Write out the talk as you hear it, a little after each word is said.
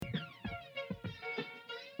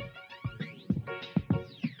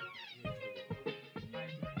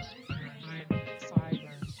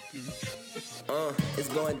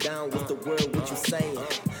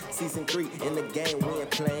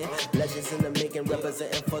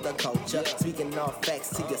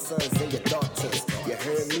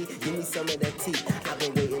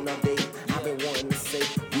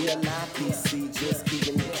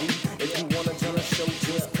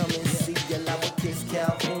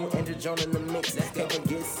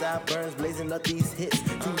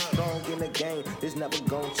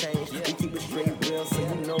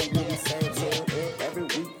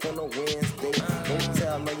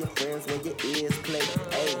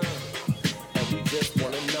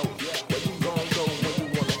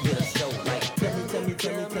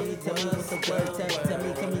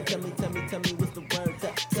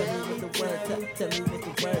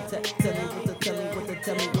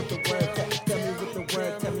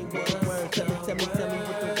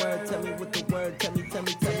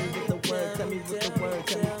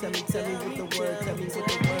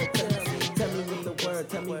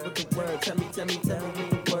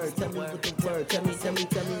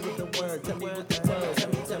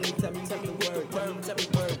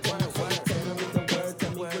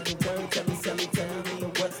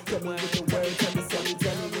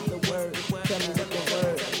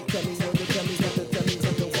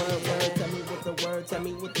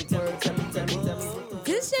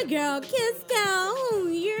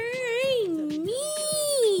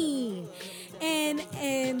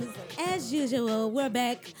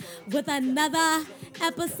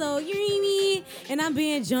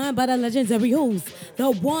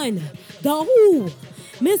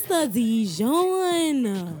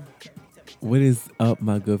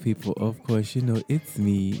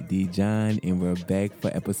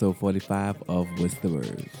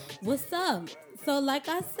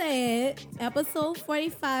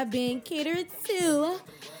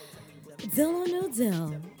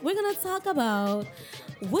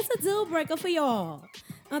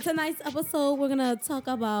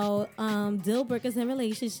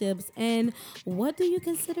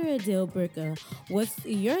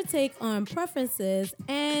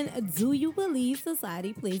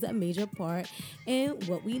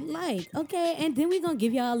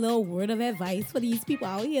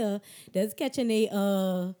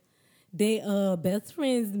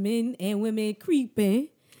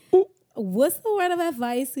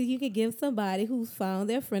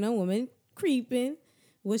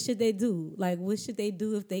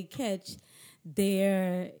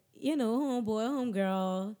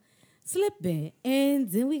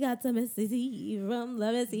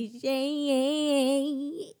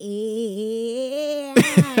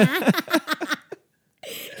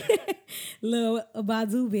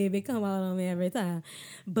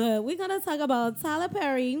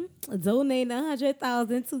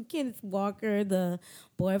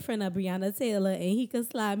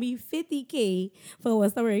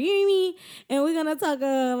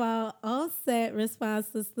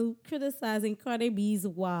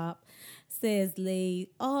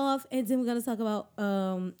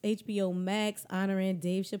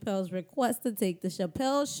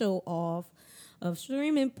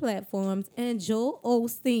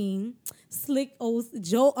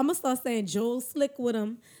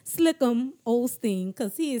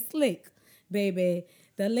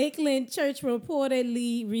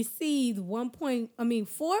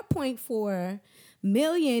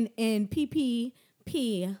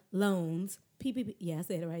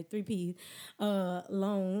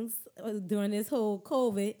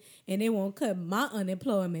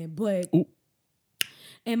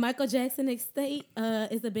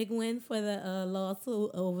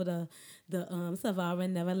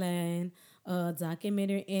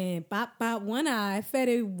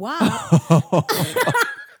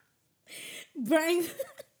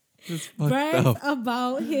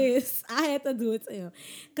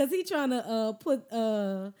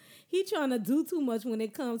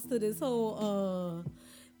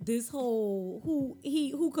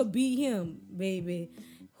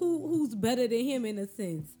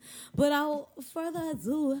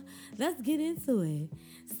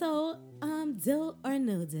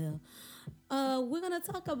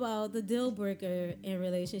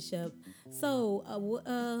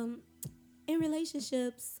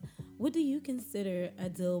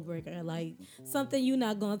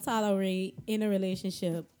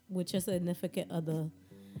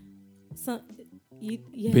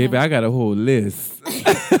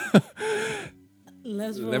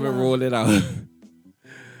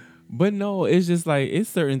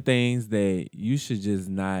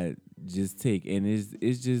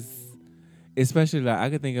Especially like I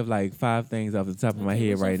could think of like 5 things off the top of my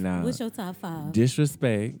head right now. What's your top 5?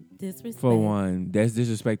 Disrespect. Disrespect. For one, that's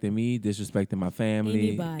disrespecting me, disrespecting my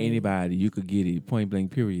family, anybody. You could get it, point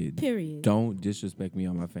blank. Period. Don't disrespect me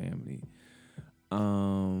or my family.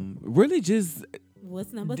 Really, just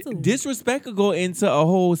what's number 2? Disrespect could go into a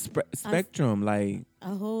whole spectrum, like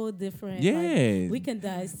a whole different. Yeah, like, we can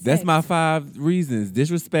dissect. That's my 5 reasons: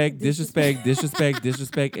 disrespect, disrespect,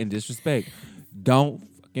 and disrespect. Don't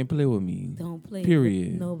fucking play with me. Don't play.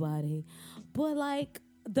 Period. With nobody. But like.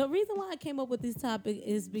 The reason why I came up with this topic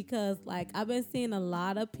is because, like, I've been seeing a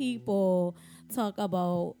lot of people talk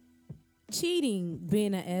about cheating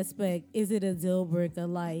being an aspect. Is it a deal breaker?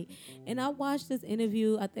 Like, and I watched this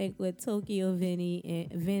interview, I think, with Tokyo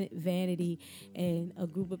Vanity and a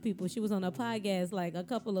group of people. She was on a podcast like a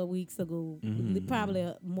couple of weeks ago,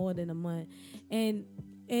 probably more than a month, and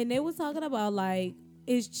they was talking about like,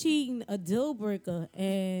 is cheating a deal breaker?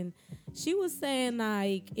 And she was saying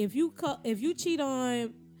like, if you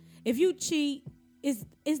cheat,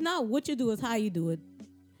 it's not what you do, it's how you do it.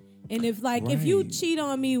 And if like if you cheat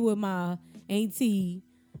on me with my auntie,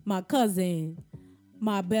 my cousin,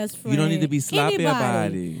 my best friend, you don't need to be sloppy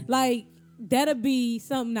about it. Like that'll be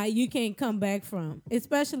something that you can't come back from.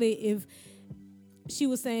 Especially if she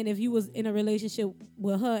was saying if you was in a relationship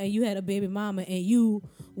with her and you had a baby mama and you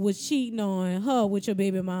was cheating on her with your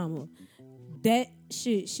baby mama, that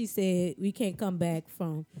shit, she said, we can't come back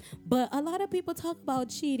from. But a lot of people talk about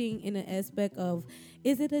cheating in the aspect of,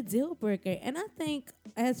 is it a deal breaker? And I think,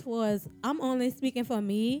 as far as I'm only speaking for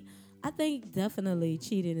me, I think definitely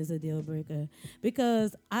cheating is a deal breaker.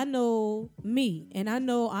 Because I know me, and I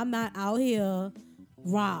know I'm not out here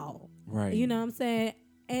raw. Right. You know what I'm saying?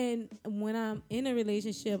 And when I'm in a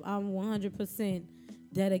relationship, I'm 100%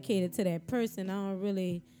 dedicated to that person. I don't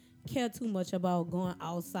really care too much about going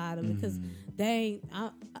outside of it because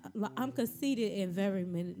I'm conceited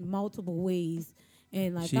in multiple ways,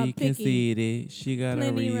 and like I'm picking conceited. She got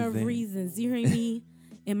plenty a reason. of reasons. You hear me?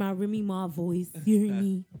 In my Remy Ma voice, you hear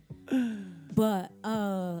me? But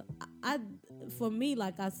for me,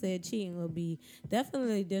 like I said, cheating would be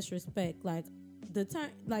definitely disrespect. Like the term,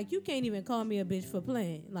 like you can't even call me a bitch for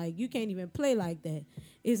playing. Like you can't even play like that.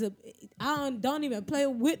 I don't even play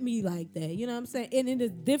with me like that. You know what I'm saying? And it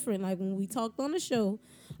is different. Like when we talked on the show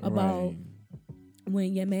about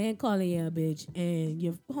when your man calling you a bitch and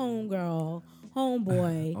your homegirl,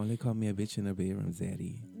 homeboy. Only call me a bitch in the bedroom,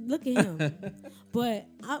 Zaddy. Look at him. But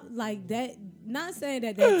I like that. Not saying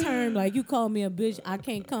that term, like you call me a bitch, I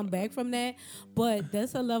can't come back from that. But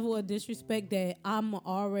that's a level of disrespect that I'm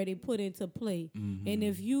already put into play. Mm-hmm. And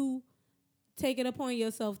if you take it upon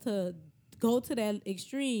yourself to go to that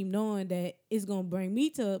extreme, knowing that it's gonna bring me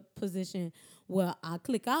to a position where I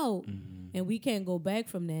click out and we can't go back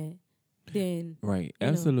from that, then right,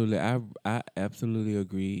 absolutely. I absolutely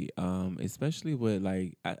agree. Especially with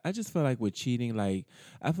like I just feel like with cheating, like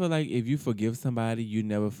I feel like if you forgive somebody, you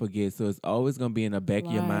never forget. So it's always gonna be in the back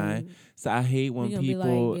of your mind. So I hate when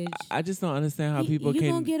people. Like, I just don't understand how people can.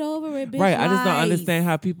 You gonna get over it, bitch. Right, I just don't understand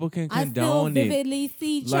how people can condone it. I still vividly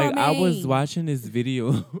see like I was watching this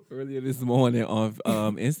video earlier this morning on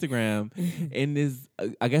Instagram, and this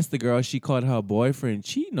I guess the girl, she caught her boyfriend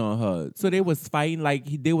cheating on her. So they was fighting, like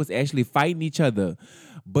they was actually fighting each other.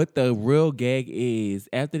 But the real gag is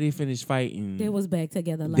after they finished fighting, they was back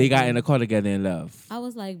together. Like they got in the car together and left. I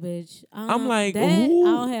was like, bitch, I'm like, I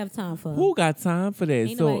don't have time for. Who got time for that?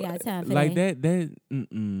 Ain't nobody got time for like that.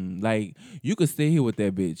 Like you could stay here with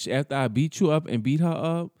that bitch. After I beat you up and beat her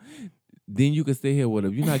up, then you could stay here with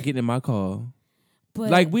her. You're not getting in my car. But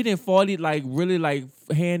like we didn't fought it, like really, like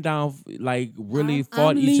hand down, like really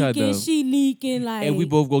fought each other. She leaking, like, and we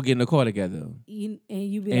both go get in the car together. And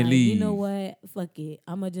you be like, leave. You know what? Fuck it.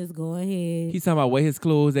 I'ma just go ahead. He's talking about where his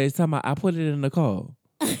clothes at. He's talking about I put it in the car.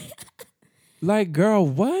 Like, girl,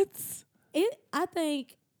 what? I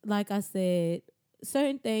think, like I said,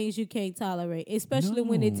 certain things you can't tolerate, especially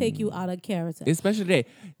when they take you out of character. Especially that.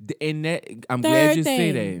 And that, I'm glad you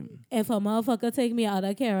say that. If a motherfucker take me out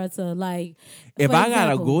of character, like if I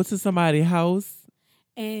gotta go to somebody's house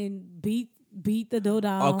and beat the door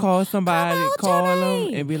down, or call somebody, call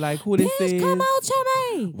them and be like, "Who this is? Come out,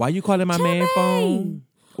 Charmaine. Why you calling my man phone?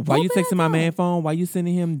 Why you texting my man phone? Why you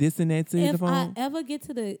sending him this and that to the phone?" If I ever get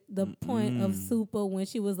to the point of Super when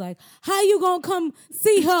she was like, "How you gonna come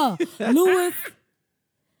see her, Lewis?"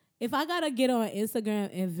 If I gotta get on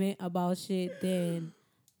Instagram and vent about shit, then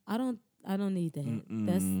I don't need that.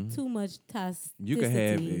 That's too much toxicity. You can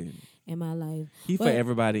have it in my life. He for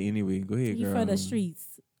everybody anyway. Go ahead, girl. He for the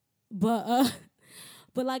streets. But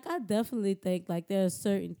like I definitely think like there are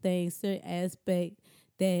certain things, certain aspects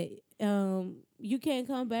that you can't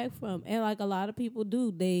come back from. And like a lot of people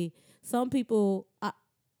do, some people I'm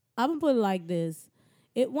gonna put it like this.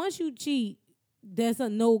 Once you cheat, there's a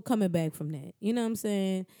no coming back from that. You know what I'm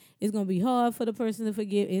saying? It's gonna be hard for the person to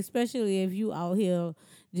forgive, especially if you out here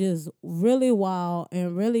just really wild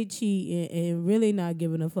and really cheating and really not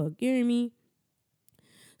giving a fuck. You hear me?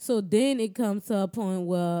 So then it comes to a point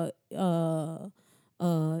where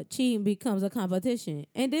cheating becomes a competition.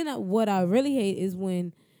 And then what I really hate is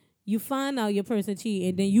when you find out your person cheat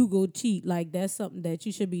and then you go cheat. Like that's something that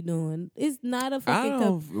you should be doing. It's not a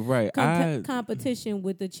fucking competition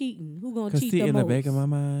with the cheating. Who gonna cheat the most? In the back of my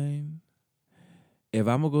mind, if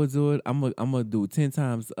I'm gonna go do it, I'm gonna do 10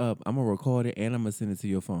 times up. I'm gonna record it and I'm gonna send it to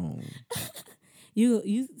your phone.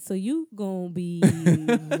 So you gonna be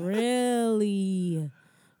really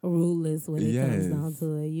ruthless when it comes down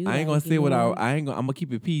to it. I ain't gonna say I'm gonna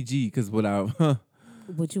keep it PG because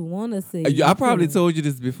what you want to say. I probably told you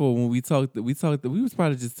this before when we talked. We was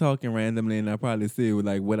probably just talking randomly, and I probably said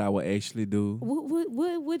like what I would actually do.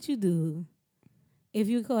 What you do if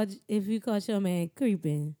you caught your man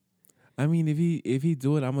creeping? I mean, if he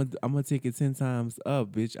do it, I'm gonna take it 10 times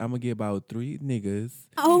up, bitch. I'm gonna get about 3 niggas.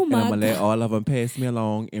 Oh my God! And I'm gonna let all of them pass me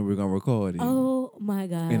along, and we're gonna record it. Oh my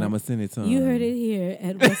God! And I'm gonna send it to them. You heard it here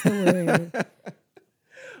at What's the Word.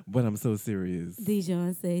 But I'm so serious.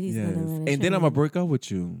 Dijon said he's gonna run a and then I'm gonna break up with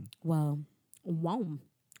you. Wow. Oh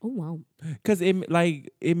wow. Cause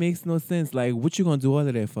it makes no sense. Like, what you gonna do all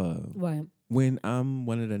of that for? Right. When I'm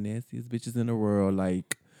one of the nastiest bitches in the world,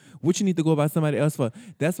 like, what you need to go about somebody else for?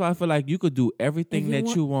 That's why I feel like you could do everything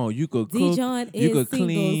you want. You could cook. Dijon you is could single,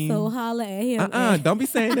 clean. so holla at him. Don't be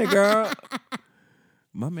saying that, girl.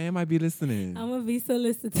 My man might be listening. I'm gonna be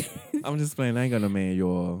solicited. I'm just playing. I ain't got no man,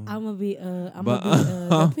 y'all. I'm gonna be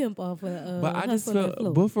the pimp off of But I just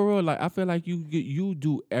feel, but for real, like I feel like you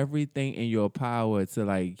do everything in your power to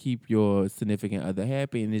like keep your significant other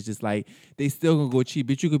happy, and it's just like they still gonna go cheat.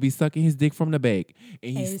 But you could be sucking his dick from the back,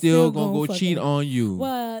 and he's still gonna go cheat on you.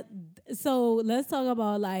 Well, so let's talk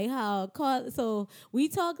about like how so we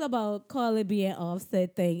talked about Carly being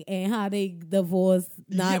Offset thing and how they divorced,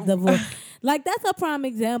 not divorced. Like that's a prime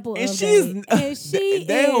example and of she's, that. And she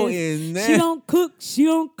is she don't cook, she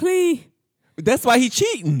don't clean. That's why he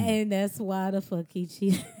cheating. And that's why the fuck he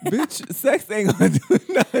cheating. Bitch, sex ain't gonna do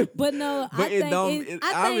nothing. But no,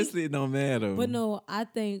 obviously it don't matter. But no, I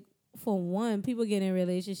think for one, people get in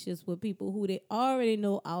relationships with people who they already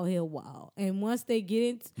know out here wild. And once they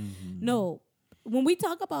get into when we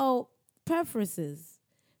talk about preferences,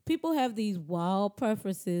 people have these wild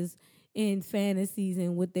preferences in fantasies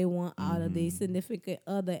and what they want out of their significant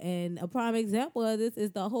other. And a prime example of this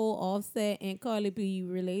is the whole Offset and Carly B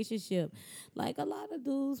relationship. Like a lot of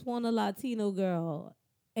dudes want a Latino girl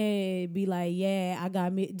and be like, yeah, I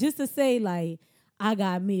got me, just to say like, I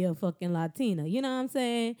got me a fucking Latina. You know what I'm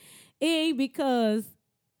saying? It ain't because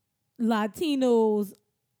Latinos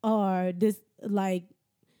are this like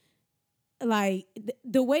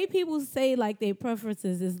the way people say like their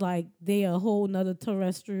preferences is like they a whole nother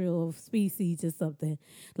terrestrial species or something.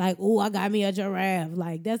 Like, oh, I got me a giraffe.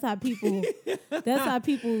 Like that's how people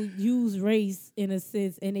use race in a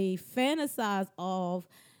sense, and they fantasize of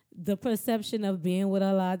the perception of being with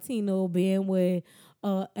a Latino, being with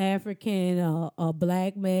African, a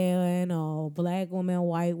black man, or black woman,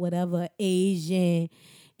 white, whatever, Asian,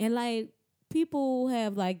 and like people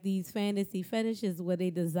have like these fantasy fetishes where they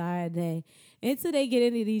desire that until they get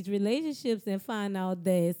into these relationships and find out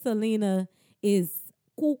that Selena is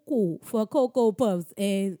cuckoo for Cocoa Puffs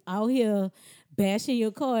and out here bashing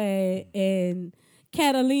your car and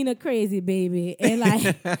Catalina crazy, baby. And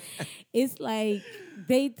like it's like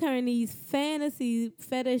they turn these fantasy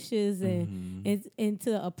fetishes and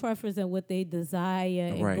into a preference and what they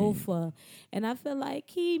desire and go for. And I feel like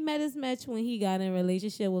he met his match when he got in a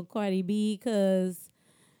relationship with Cardi B because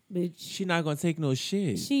she not gonna take no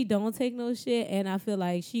shit. She don't take no shit, and I feel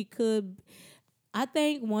like she could. I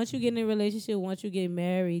think once you get in a relationship, once you get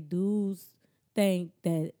married, dudes think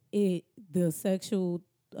that the sexual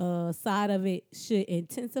side of it should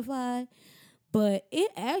intensify. But it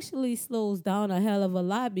actually slows down a hell of a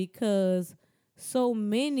lot because so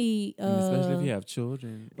many... especially if you have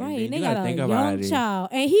children. Right, and they got a young child.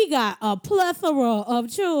 And he got a plethora of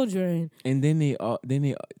children. And then they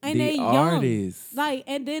artists. Like,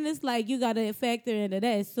 and then it's like you got to factor into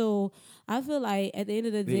that. So I feel like at the end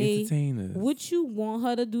of the day, would you want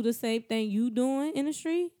her to do the same thing you doing in the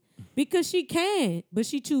street? Because she can, but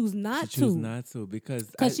she choose not to. She choose not to because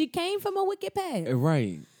she came from a wicked past.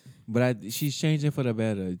 Right. But she's changing for the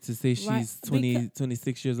better. To say she's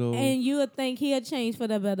 26 years old. And you would think he'll change for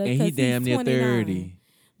the better. And he damn near 30.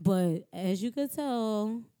 But as you could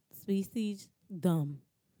tell, species dumb.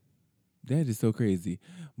 That is so crazy.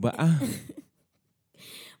 But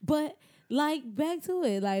But like back to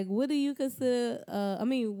it, like what do you consider? I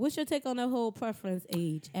mean, what's your take on the whole preference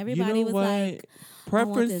age? Everybody you know was what? like, I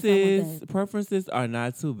want this, I want that. Preferences are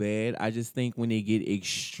not too bad. I just think when they get Like,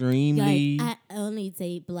 extremely I only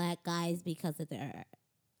date black guys because of their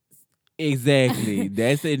exactly,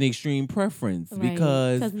 that's an extreme preference right.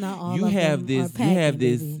 because Not all you of have them are this, you have packing,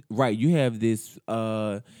 this, baby. right? You have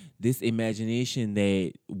this imagination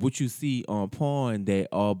that what you see on porn that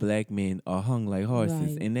all black men are hung like horses,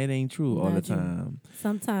 Right. and that ain't true all the Imagine. time.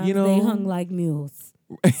 Sometimes You know- they hung like mules,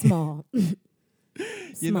 small.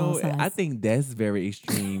 You Small know, size. I think that's very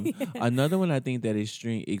extreme. Another one I think that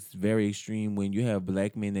extreme, it's very extreme when you have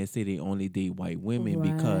black men that say they only date white women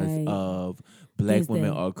because Right. of black Is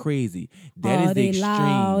women they- are crazy. That is Are they extreme.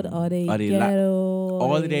 loud? Are they ghetto?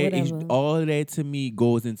 All Are of they that, whatever? all of that to me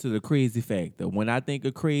goes into the crazy factor. When I think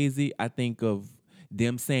of crazy, I think of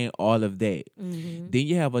them saying all of that. Mm-hmm. Then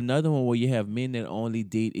you have another one where you have men that only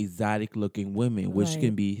date exotic looking women, which Right.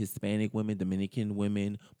 can be Hispanic women, Dominican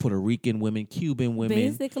women, Puerto Rican women, Cuban women,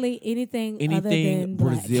 Basically anything other than anything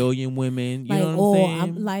black. Brazilian women. You Like, know what I'm saying?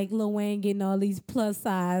 I'm like Lil Wayne getting all these plus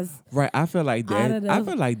size. Right. I feel like Out that. of the- I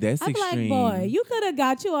feel like that's I'm extreme. like, boy, you could have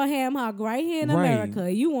got you a ham hock right here in Right. America.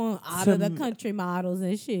 You want out To of the m- country models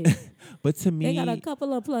and shit. But to me, They got a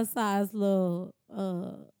couple of plus size little.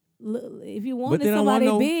 If you But wanted they don't want somebody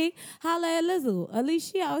no- big, holla at Lizzo. At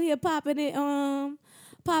least she out here popping it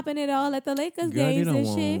all at the Lakers girl, games and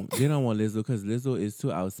they shit. don't want Lizzo because Lizzo is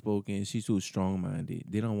too outspoken. She's too strong minded.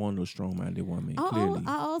 They don't want no strong minded woman. Clearly,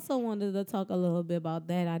 I also wanted to talk a little bit about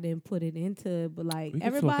that. I didn't put it into it, but like we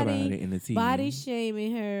can talk about it everybody in the tea. body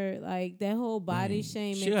shaming her, like that whole body Right.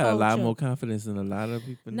 shaming She got culture. a lot more confidence than a lot of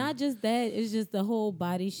people. Not just that, it's just the whole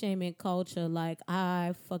body shaming culture. Like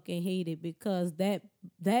I fucking hate it because that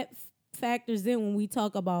factors in when we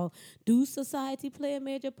talk about do society play a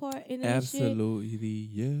major part in this shit? Absolutely,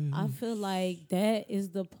 yeah. I feel like that is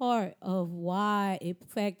the part of why it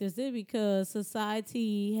factors in because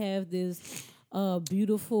society have this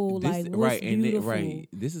beautiful This- like what's beautiful. right.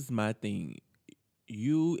 This is my thing.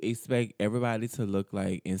 You expect everybody to look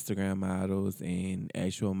like Instagram models and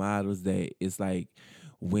actual models. That it's like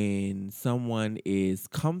when someone is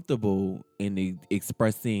comfortable in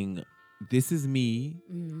expressing, "This is me,"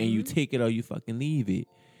 and you take it or you fucking leave it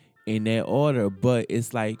in that order. But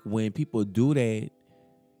it's like when people do that,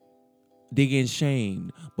 they get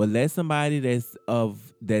shamed. But let somebody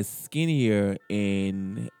that's skinnier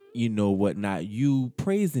and you know whatnot, you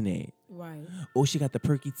praising it. Right. Oh, she got the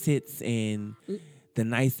perky tits and the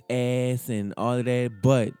nice ass and all of that,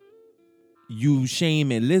 but you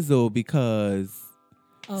shaming Lizzo because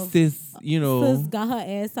sis, you know, Sis got her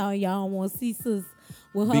ass out. Y'all don't want to see sis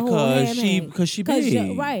with her whole because hand she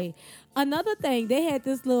big. right. Another thing, they had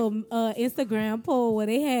this little Instagram poll where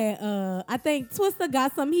they had I think Twista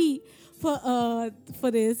got some heat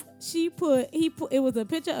for this. He put it was a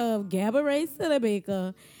picture of Gabourey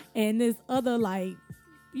Cinnabacre and this other like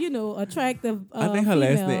attractive I think her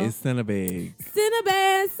last female. name is Cinnabag.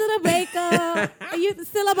 Cinnabag,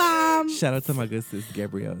 Syllabom. Shout out to my good sis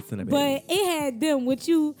Gabrielle Cinnabag. But it had them would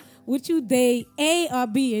you date A or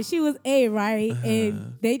B, and she was A, right?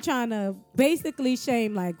 And they trying to basically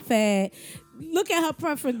shame like fat. Look at her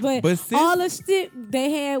preference, but sis- all the shit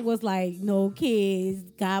they had was like no kids,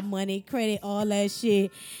 got money, credit, all that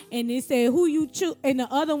shit. And they said who you choose, and the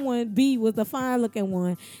other one B was the fine looking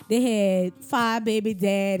one. They had 5 baby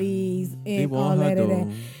daddies they and all want her that.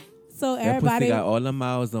 though. So That everybody pussy got all the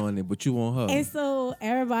miles on it, but you want her. and so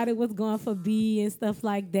everybody was going for B and stuff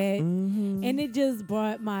like that. Mm-hmm. And it just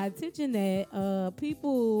brought my attention that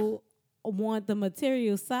people want the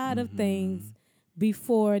material side of things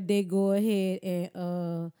before they go ahead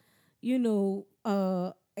and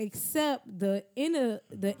accept the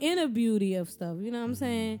inner beauty of stuff. You know what I'm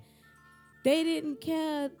saying? They didn't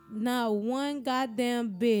care not one goddamn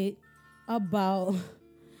bit about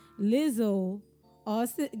Lizzo or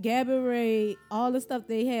Gabourey, all the stuff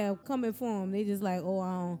they have coming for them. They just like,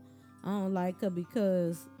 oh, I don't like her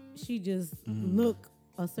because she just look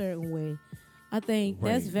a certain way. I think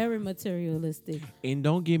that's Right. very materialistic. And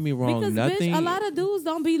don't get me wrong, Because nothing. bitch, a lot of dudes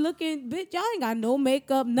don't be looking. Bitch, y'all ain't got no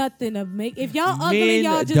makeup, nothing to make. If y'all ugly, men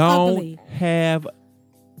y'all just don't ugly. have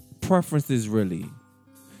preferences really.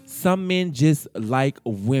 Some men just like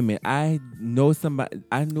women. I knew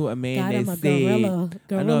a man Got him that a said, I know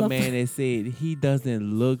gorilla a man that said he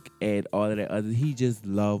doesn't look at all of that other. He just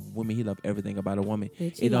love women. He love everything about a woman.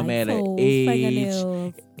 Bitch, It you don't like matter toes, age.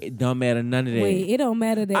 fingernails. It don't matter none of that. Wait, it don't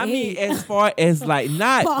matter the I mean, age. as far as like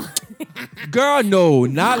not girl, no,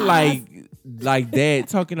 not like like that.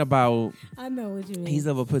 Talking about I know what you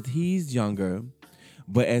mean. he's younger.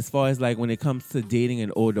 But as far as like when it comes to dating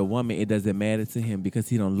an older woman, it doesn't matter to him because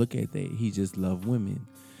he don't look at that. He just love women.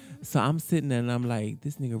 So I'm sitting there and I'm like,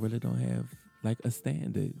 this nigga really don't have like a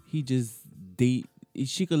standard. He just date.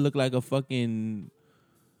 She could look like a fucking.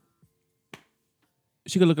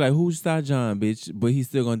 She could look like who's Star John, bitch, but he's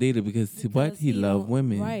still gonna date her because what he love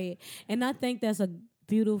women, right? And I think that's a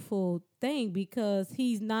beautiful thing because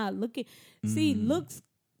he's not looking. See, looks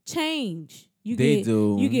change. You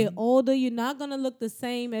get older. You're not gonna look the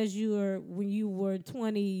same as you were when you were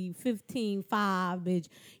 20, 15, 5, bitch.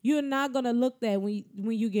 You're not gonna look that when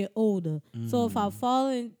you get older. So if I fall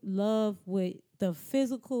in love with the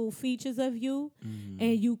physical features of you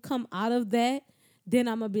and you come out of that, then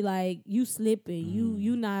I'm gonna be like, you slipping.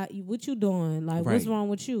 You not what you doing? Like what's wrong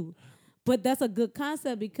with you? But that's a good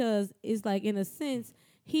concept because it's like in a sense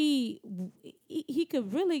he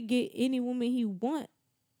could really get any woman he want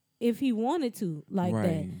if he wanted to like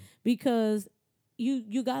that because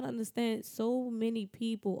you gotta understand so many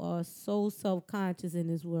people are so self-conscious in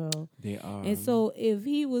this world. They are. And so if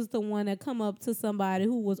he was the one that come up to somebody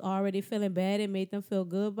who was already feeling bad and made them feel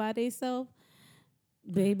good by themselves,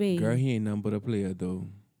 baby. Girl, he ain't nothing but a player though.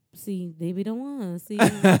 See, they be the one. See,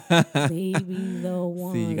 they be the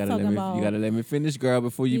one. See, you gotta let me finish, girl,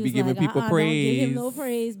 before you be giving like, people praise. Don't give him no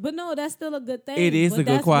praise. But no, that's still a good thing. It is a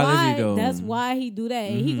good quality though. That's why he do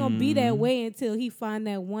that. And he gonna be that way until he find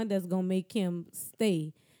that one that's gonna make him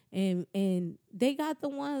stay. And they got the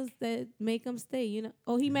ones that make him stay, you know.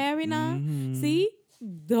 Oh, he married now? See?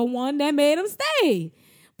 The one that made him stay.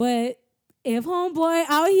 But if homeboy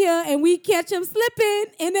out here and we catch him slipping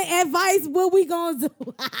in the advice, what we gonna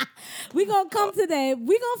do? We gonna come to that.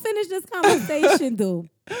 We gonna finish this conversation, dude.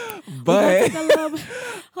 But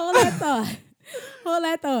hold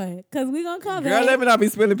that thought, cause we gonna come back. Girl, let me not be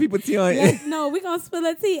spilling people tea on you. No, we gonna spill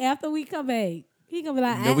the tea after we come back. He gonna be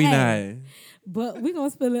like, no, we not. But we gonna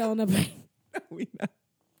spill it on the break. We not.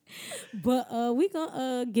 But we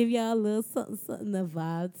gonna give y'all a little something to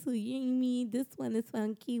vibe to. You know what I mean? This one is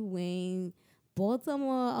Funky Wayne,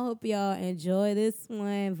 Baltimore. I hope y'all enjoy this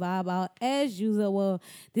one. Vibe out as usual.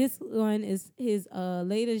 This one is his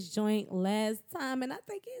latest joint last time, and I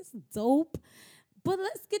think it's dope. But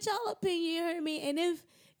let's get y'all opinion, you heard me? And if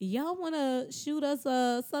y'all want to shoot us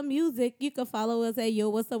some music, you can follow us at Yo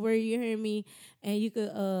What's the Word, you heard me? And you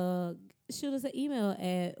could shoot us an email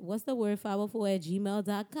at what's the word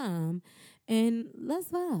 504@gmail.com and let's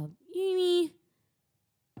vibe. You know what I mean?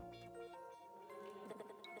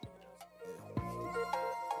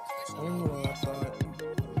 I don't know what I thought.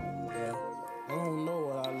 Yeah. I don't know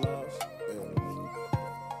what I lost.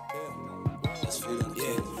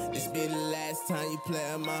 Yeah. This be the last time you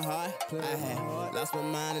play in my heart. I had lost my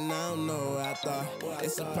mind and I don't know what I thought.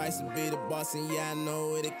 It's a price to be the boss and yeah, I know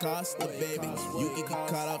what it costs. But baby, you can get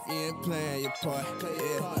caught up, you ain't playing your part.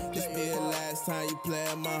 Yeah. This be the last time you play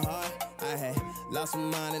in my heart. I had lost my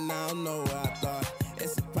mind and I don't know what I thought.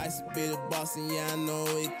 It's a price to be the boss and yeah, I know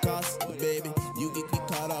what it costs. But baby, you can get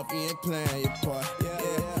caught up, you ain't playing your part.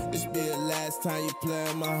 Yeah. This be the last time you play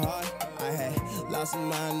in my heart. I had lost my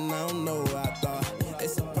mind and I don't know what I thought.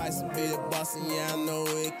 It's a price to be the boss and yeah, I know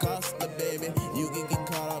what it costs. But baby, you can get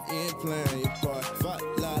caught up, you ain't playing your part. Fuck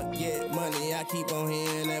luck, get money, I keep on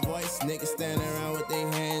hearing that voice. Niggas standing around with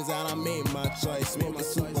their hands out, I made my choice. Smoking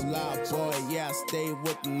super loud, boy, yeah, I stay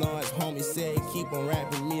with the noise. Homie said, keep on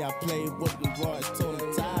rapping me, I play with the boys.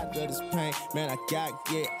 Totally tired of this pain, man, I gotta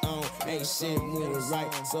get on. Ain't shit moving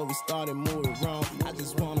right, so we started moving wrong. I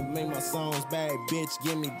just wanna make my songs bad, bitch,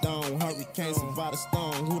 give me down. Hurricane survive the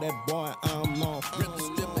storm, who that boy, I'm on. Rip the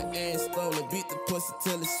stripper and stolen, beat the pussy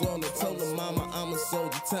till it's swollen. Told her mama I'm a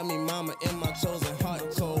soldier, tell me mama in my chosen heart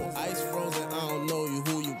cold. Ice frozen, I don't know you,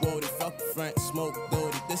 who you voted. Fuck the Frank, smoke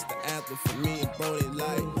Brody. This the anthem for me and Brody.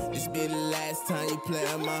 Like, this be the last time you play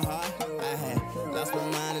in my heart. I had lost my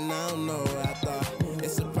mind and I don't know what I thought.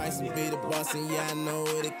 It's a price to be the boss and yeah, I know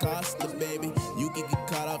what it costs. But baby, you can get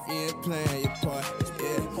caught off, you ain't playing your part.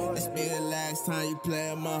 Yeah, this be the last time you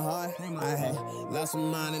play in my heart. I had lost my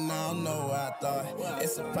mind and I don't know what I thought.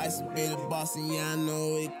 It's a price to be the boss and yeah, I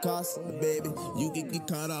know what it costs. But baby, you can get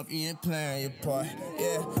caught off, you ain't playing your part.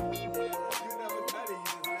 Yeah.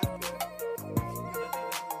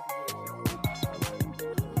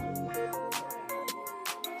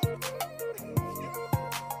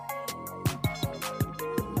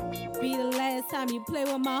 Be the last time you play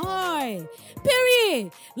with my heart.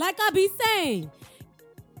 Period. Like I be saying.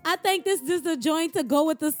 I think this is a joint to go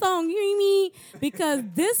with the song, you know what I mean? Because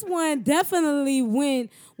this one definitely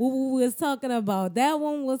went what we was talking about. That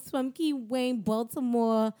one was from Key Wayne,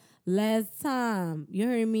 Baltimore. last time. You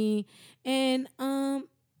heard me? And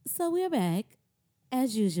so we're back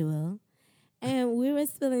as usual. And we were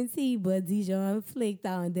spilling tea, but Dijon flaked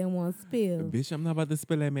out and didn't want to spill. Bitch, I'm not about to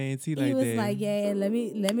spill that man tea like He was that. like, "Yeah, let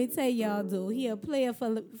me tell y'all, dude. He a player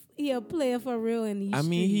for real in these I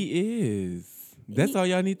mean, streets." he is. That's all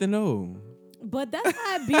y'all need to know. But that's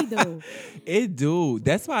how it be though. It do.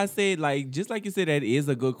 That's why I said, like, just like you said, that is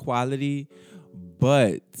a good quality,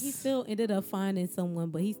 but He still ended up finding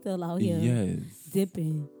someone, but he's still out here yes.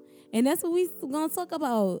 dipping. And that's what we gonna talk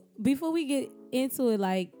about before we get into it,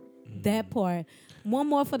 like that part. One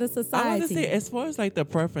more for the society. I want to say, as far as like the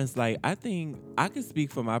preference, like I think I can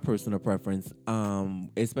speak for my personal preference,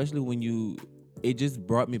 especially when it just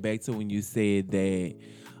brought me back to when you said that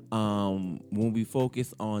when we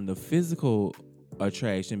focus on the physical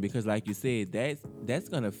attraction, because like you said, that's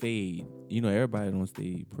gonna fade. You know, everybody don't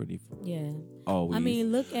stay pretty Yeah. always. I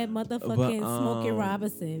mean, look at motherfucking But, Smokey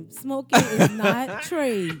Robinson. Smokey is not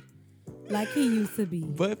trade like he used to be.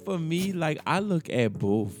 But for me, like I look at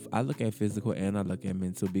both. I look at physical and I look at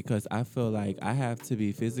mental, because I feel like I have to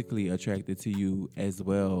be physically attracted to you as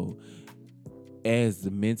well as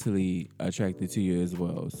mentally attracted to you as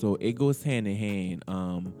well. So it goes hand in hand.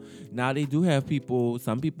 Now they do have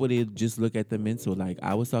some people they just look at the mental. Like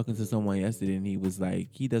I was talking to someone yesterday and he was like,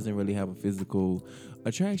 he doesn't really have a physical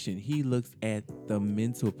attraction. He looks at the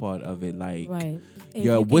mental part of it, like Right. If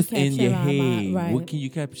yo, you can what's in capture your my head? mind, right. What can you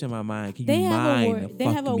capture my mind? Can They you have a mind? word. They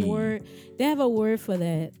have a word. They have a word for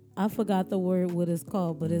that. I forgot the word what it's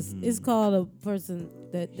called, but it's called a person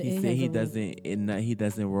that He said he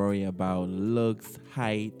doesn't worry about looks,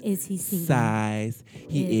 height, Is he single? size.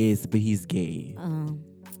 He is, but he's gay.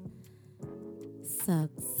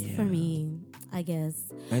 Sucks Yeah. for me, I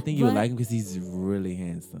guess. I think you would But- like him because he's really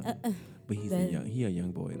handsome. But he's that- a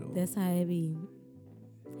young boy though. That's how it be.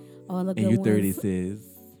 All the And good you ones. 30 says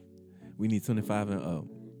we need 25 and up.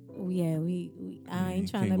 Yeah, we I ain't You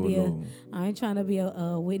trying to can't be go a low. I ain't trying to be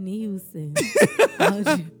a Whitney Houston.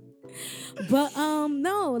 But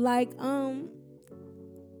no, like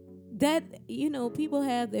that, you know, people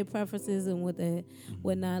have their preferences and whatnot.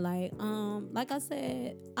 Like I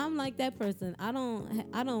said, I'm like that person. I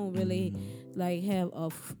don't really like have a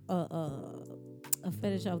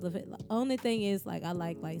fetish of the fit. Only thing is like I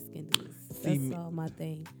like light skinned dudes. That's all my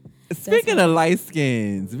thing. Speaking of light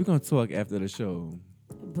skins, we're gonna talk after the show.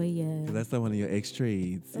 But yeah, 'Cause I saw one of your ex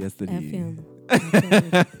trades yesterday. F him.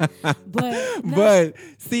 But no, But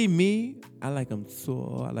see me, I like them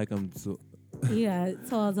tall. I like them tall. yeah,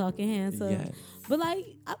 tall, talking, handsome. Yes. But like,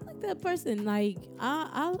 I'm like that person. Like,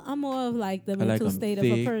 I'm more of like the like mental 'em state of a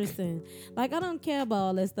thick. person. Like, I don't care about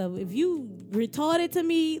all that stuff. If you retarded to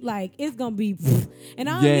me, like, it's gonna be. And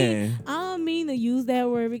I don't mean to use that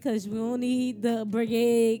word because we don't need the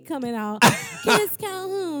brigade coming out. Kiss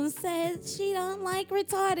Calhoun said she don't like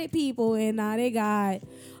retarded people, and now they got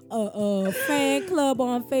a fan club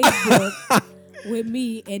on Facebook with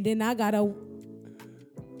me, and then I gotta.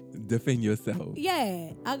 Defend yourself.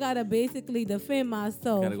 Yeah, I gotta basically defend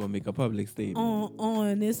myself Gotta go make a public statement.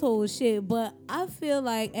 on this whole shit. But I feel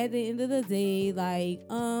like at the end of the day, like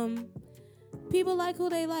people like who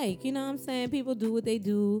they like. You know what I'm saying? People do what they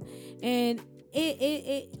do, and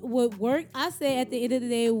it would work. I say at the end of the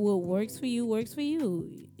day, what works for you works for you.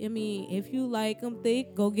 I mean, if you like them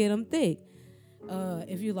thick, go get them thick.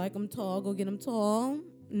 If you like them tall, go get them tall.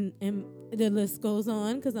 And the list goes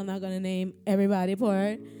on because I'm not gonna name everybody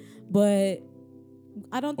part. But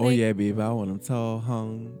I don't think. Oh yeah, babe, I want them tall,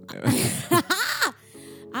 hung.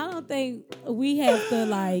 I don't think we have to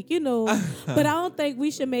like, you know, but I don't think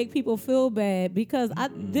we should make people feel bad because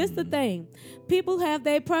this the thing. People have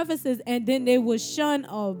their preferences and then they will shun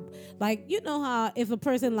like, you know how if a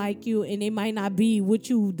person like you and they might not be what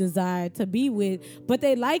you desire to be with, but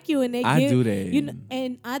they like you and they I do that. You know,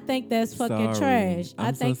 and I think that's fucking Sorry. trash. I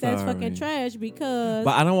I'm think so that's sorry. fucking trash because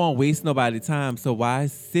But I don't want to waste nobody's time. So why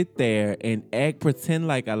sit there and pretend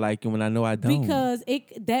like I like you when I know I don't? because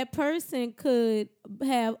that person could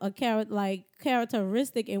have a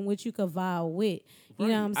characteristic in which you could vibe with. You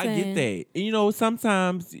know what I'm saying? I get that. And, you know,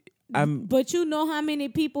 sometimes But you know how many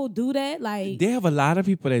people do that? Like, they have a lot of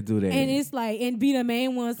people that do that. and it's like, and be the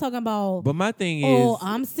main ones talking about, But my thing oh, is,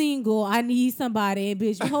 I'm single, I need somebody. And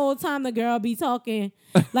bitch, the whole time the girl be talking.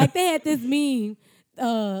 Like, they had this meme.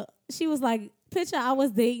 She was like, picture I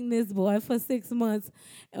was dating this boy for 6 months.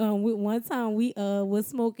 One time we was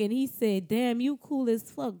smoking. He said, damn, you cool as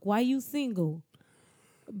fuck. Why you single?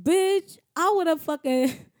 Bitch, I would have fucking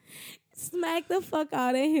smacked the fuck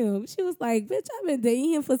out of him. She was like, bitch, I've been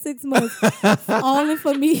dating him for 6 months. Only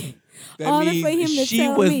for me. that Only means for him to she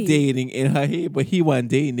tell was me. dating in her head, but he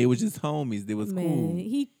wasn't dating. They was just homies. They was Man, cool.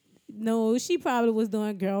 he no, she probably was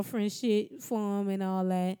doing girlfriend shit for him and all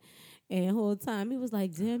that. And the whole time he was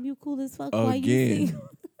like, "Damn, you cool as fuck. Why you Again. single?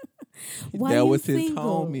 Why that you was his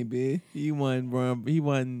single?" homie, bitch. He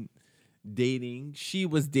wasn't dating. She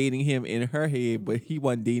was dating him in her head, but he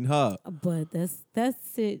wasn't dating her. But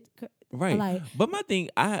that's it. Right. Like, But my thing,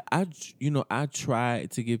 I try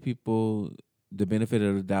to give people the benefit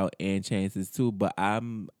of the doubt and chances too, but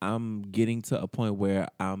I'm getting to a point where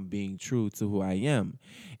I'm being true to who I am.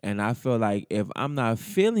 And I feel like if I'm not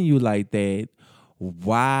feeling you like that,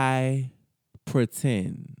 why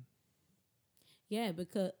pretend? yeah,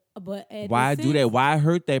 because but at Why the do that? sense- Why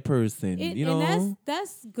hurt that person? And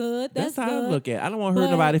that's good. That's how good. I look at it. I don't want to hurt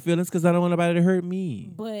But- nobody's feelings because I don't want nobody to hurt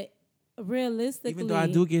me. But realistically, Even though I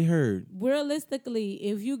do get hurt. realistically,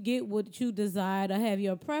 if you get what you desire to have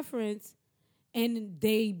your preference and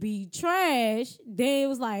they be trash, then it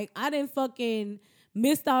was like, I didn't fucking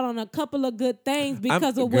missed out on a couple of good things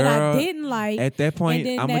because of what I Girl, didn't like. At that point, and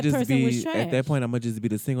then I'm that gonna just person was be. trash. At that point, I'm gonna just be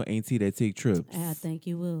the single auntie that take trips. I think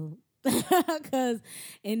you will. Because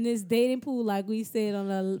in this dating pool, like we said on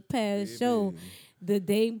the past show, the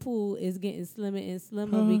dating pool is getting slimmer and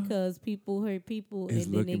slimmer because people hurt people It's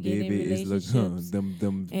and then they looking, get in baby. It's relationships. looking.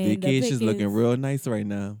 Them And the vacations looking pickings- real nice right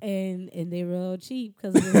now. and they real cheap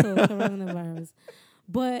because of this whole coronavirus.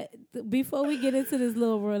 But before we get into this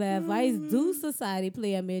little world of advice, do society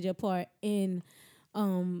play a major part in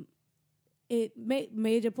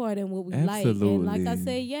major part in what we like? And like I Absolutely.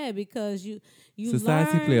 said, yeah, because you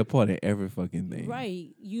Society learn, play a part in every fucking thing. right.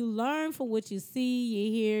 You learn from what you see,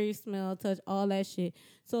 you hear, you smell, touch, all that shit.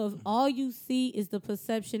 So if all you see is the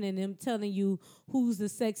perception and them telling you who's the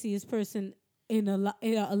sexiest person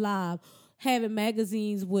alive, having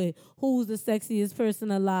magazines with who's the sexiest person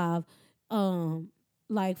alive,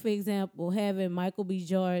 like for example, having Michael B.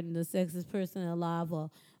 Jordan, the sexiest person alive, or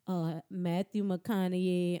Matthew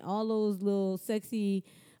McConaughey, all those little sexy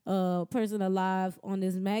person alive on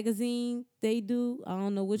this magazine they do. I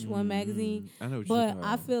don't know which one magazine, I know what but you're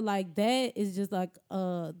I feel like that is just like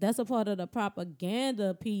that's a part of the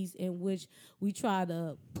propaganda piece in which we try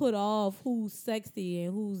to put off who's sexy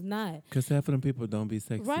and who's not. Because half of them people don't be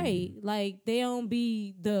sexy. Right, like they don't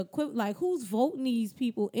be the like who's voting these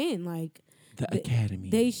people in, like The Academy.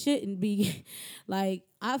 they shouldn't be. Like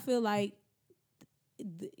I feel like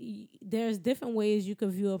there's different ways you can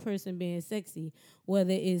view a person being sexy, whether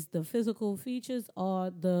it's the physical features or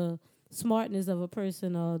the smartness of a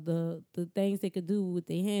person or the things they could do with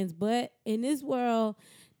their hands. But in this world,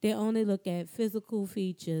 they only look at physical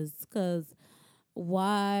features because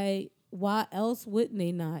why else wouldn't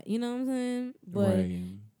they not? You know what I'm saying? But right.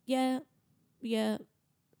 yeah,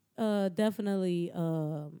 definitely.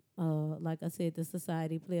 Like I said, the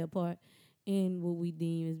society play a part in what we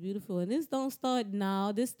deem as beautiful. And this don't start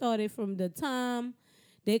now. This started from the time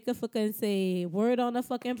they could fucking say word on the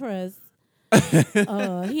fucking press.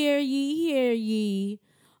 Hear ye,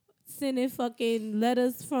 sending fucking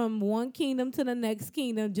letters from one kingdom to the next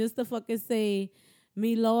kingdom just to fucking say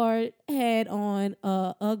me Lord had on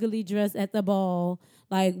a ugly dress at the ball.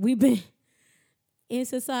 Like we've been in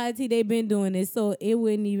society, they've been doing this, so it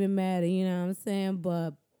wouldn't even matter, you know what I'm saying?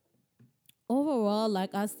 But overall,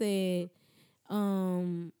 like I said,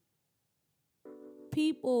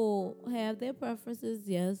 people have their preferences.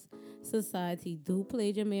 Yes, society do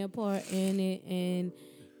play a major part in it, and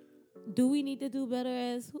do we need to do better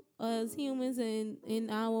as humans and in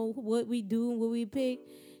our what we do and what we pick?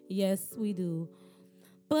 Yes, we do.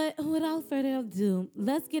 But without further ado,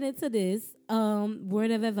 let's get into this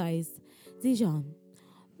word of advice. Dijon,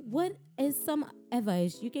 what is some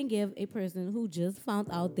advice you can give a person who just found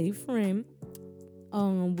out their friend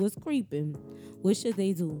was creeping? What should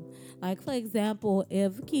they do? Like, for example,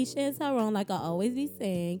 if Keisha and Tyrone, like I always be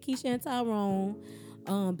saying, Keisha and Tyrone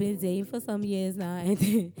been dating for some years now, and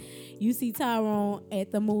then you see Tyrone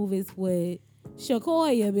at the movies with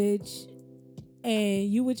Shakoya, bitch, and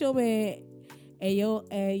you with your man,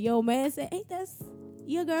 and your man say, "Ain't that's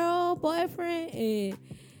your girl, boyfriend?"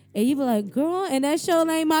 And you be like, "Girl," and that show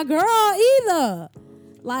ain't my girl either.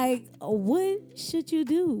 Like, what should you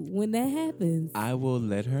do when that happens? I will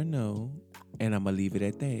let her know, and I'm gonna leave it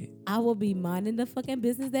at that. I will be minding the fucking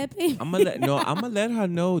business that pay. I'm gonna let her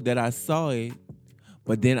know that I saw it,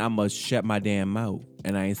 but then I'm gonna shut my damn mouth,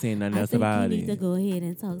 and I ain't saying nothing else about you need to it. go ahead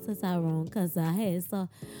and talk to Tyrone because I had saw.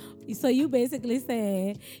 So you basically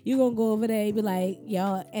saying you gonna go over there and be like,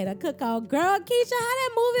 "Y'all at a cookout, girl, Keisha, how that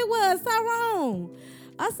movie was, Tyrone?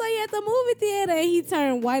 I saw you at the movie theater," and he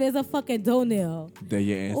turned white as a fucking doornail. There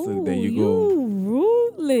your answer. Ooh, There you go. You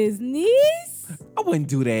ruthless niece. I wouldn't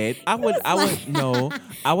do that. I would no.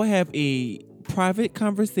 I would have a private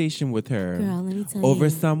conversation with her Girl, let me tell over you.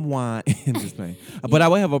 some wine. I'm just playing. But I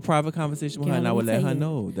would have a private conversation with her, Girl, and I let would me let tell her you.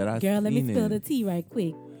 know that I Girl, let me seen spill it. the tea right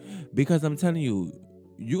quick. Because I'm telling you,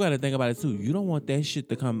 you got to think about it too. You don't want that shit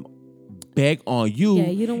to come back on you. Yeah,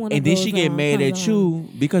 you don't want and then she get mad at you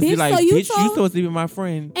because you're Bitch, like, so you bitch, you told- supposed to be my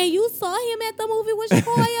friend. And you saw him at the movie with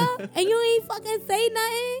Sequoia, and you ain't fucking say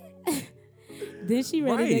nothing. Then she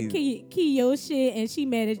ready to Right. key your shit, and she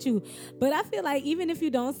mad at you. But I feel like even if you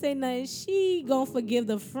don't say nothing, she gonna forgive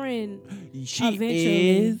the friend. She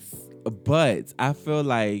Eventually. is, but I feel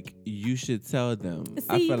like you should tell them.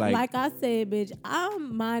 I See, feel like I said, bitch,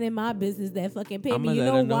 I'm minding my business that fucking pay I'm me. gonna You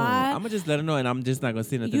let know her know. why? I'm gonna just let her know, and I'm just not gonna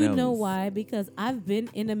say nothing You else. know why? Because I've been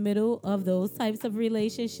in the middle of those types of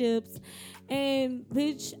relationships. And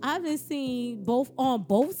bitch, I've been seeing on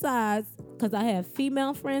both sides, because I have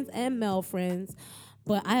female friends and male friends.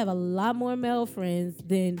 But I have a lot more male friends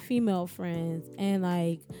than female friends. And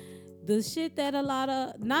like the shit that a lot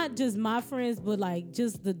of, not just my friends, but like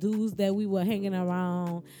just the dudes that we were hanging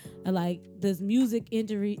around, and like this music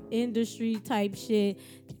industry type shit.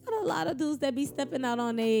 You got a lot of dudes that be stepping out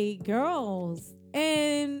on they girls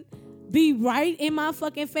and be right in my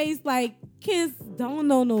fucking face like, kids don't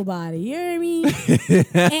know nobody. You know what I mean?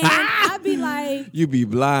 And I be like, You be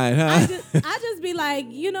blind, huh? I just be like,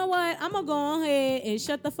 you know what? I'm gonna go ahead and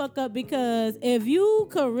shut the fuck up, because if you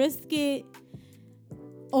could risk it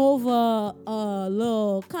over a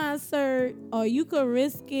little concert, or you could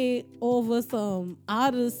risk it over some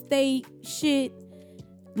out of state shit,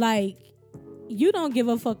 like, you don't give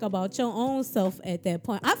a fuck about your own self at that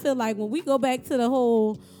point. I feel like when we go back to the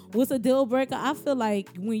whole what's a deal breaker, I feel like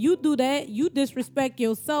when you do that, you disrespect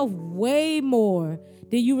yourself way more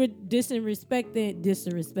than you were disrespecting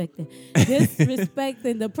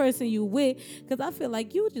the person you with. Because I feel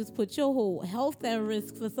like you just put your whole health at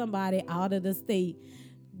risk for somebody out of the state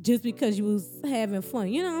just because you was having fun.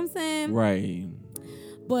 You know what I'm saying? Right.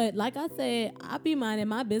 But like I said, I be minding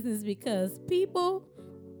my business, because people,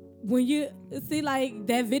 when you see like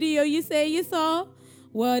that video you say you saw,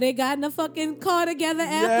 well, they got in a fucking car together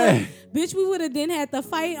after. Yeah. Bitch, we would have then had to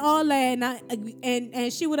fight all that,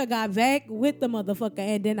 and she would have got back with the motherfucker,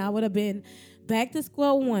 and then I would have been back to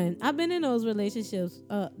square one. I've been in those relationships,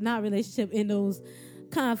 in those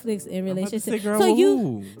conflicts in about to relationships. say, girl, so with you,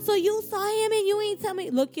 who? so you saw him and you ain't tell me.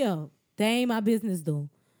 Look, yo, that ain't my business though.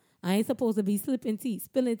 I ain't supposed to be spilling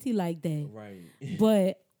tea like that. Right.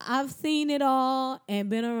 But I've seen it all and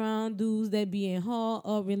been around dudes that be in hard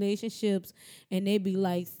up relationships, and they be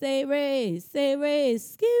like, say Ray,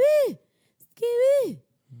 skibby,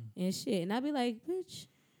 and shit. And I be like, bitch,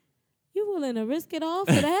 you willing to risk it all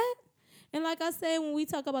for that? And like I said, when we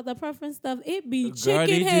talk about the preference stuff, it be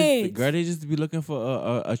chicken heads. They just be looking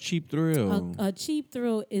for a cheap thrill. A cheap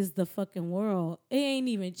thrill is the fucking world. It ain't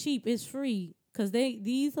even cheap. It's free. Because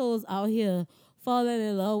these hoes out here falling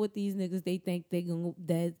in love with these niggas. They think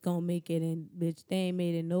that's gonna make it, and bitch, they ain't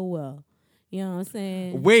made it nowhere. You know what I'm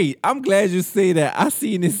saying? Wait, I'm glad you say that. I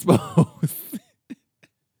seen this post.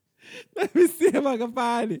 Let me see if I can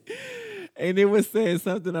find it. And it was saying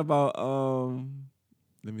something about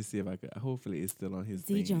let me see if I could. Hopefully it's still on his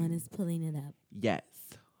thing. D-John is pulling it up. Yes.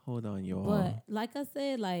 Hold on, y'all. But like I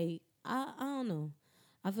said, like I don't know.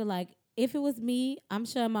 I feel like if it was me, I'm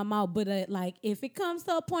shutting my mouth. But like if it comes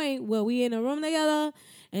to a point where we in a room together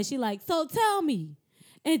and she like, so tell me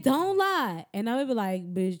and don't lie, and I would be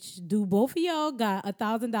like, bitch, do both of y'all got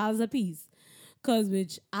 $1,000 a piece? Cause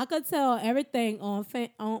bitch, I could tell everything on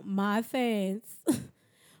my fans.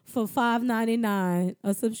 For $5.99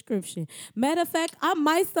 a subscription. Matter of fact, I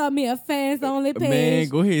might start me a fans only page. Man,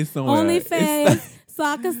 go ahead somewhere. Only fans, so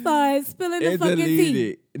I can start spilling the It fucking deleted tea.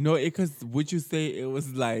 it. No, because what you say, it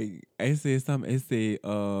was like, I said something, it said,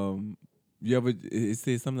 it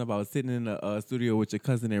said something about sitting in the studio with your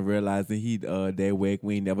cousin and realizing he that whack,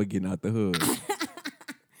 we ain't never getting out the hood.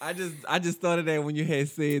 I just thought of that when you had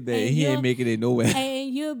said that, and he ain't making it nowhere. And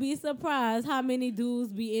you'll be surprised how many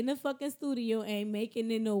dudes be in the fucking studio ain't making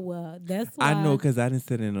it nowhere. That's why. I know, because I didn't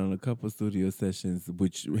sit in on a couple studio sessions,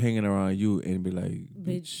 which hanging around you and be like,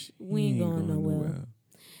 bitch, we ain't going nowhere.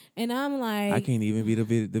 And I'm like, I can't even be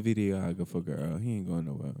the videographer, girl. He ain't going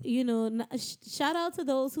nowhere. You know, shout out to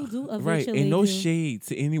those who do eventually. Right, and no do. shade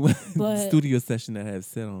to anyone studio session that I have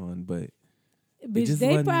sat on, but bitch,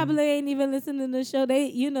 they probably ain't even listening to the show. They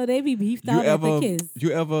be beefed out at the kiss. You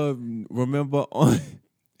ever remember on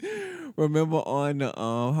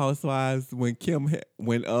the Housewives when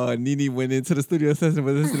Nene went into the studio session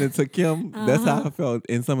was listening to Kim? That's how I felt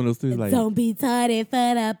in some of those studios. Like, don't be tardy for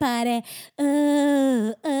the party.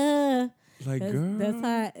 Like, girl,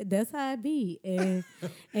 that's how it be, and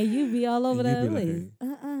you be all over the place.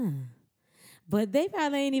 But they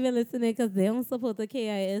probably ain't even listening because they don't support the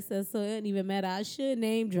KISS, so it don't even matter. I should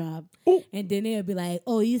name drop. And then they'll be like,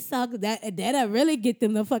 oh, you suck. That'll really get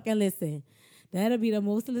them to fucking listen. That'll be the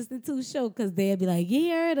most listened to show because they'll be like, you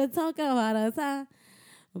heard her talking about us, huh?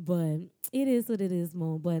 But it is what it is,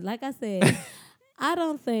 Mo. But like I said, I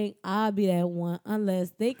don't think I'll be that one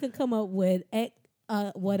unless they could come up with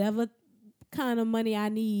whatever kind of money I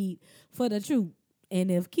need for the truth. And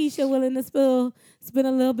if Keisha willing to spend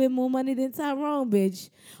a little bit more money than Tyrone, bitch,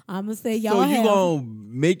 I'm going to say y'all So you gonna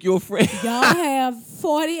make your friend? y'all have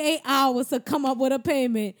 48 hours to come up with a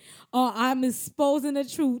payment or I'm exposing the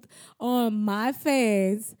truth on my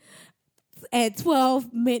fans at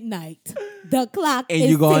 12 midnight. The clock And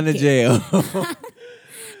is you going to ticking. jail.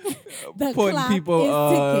 The Putting clock people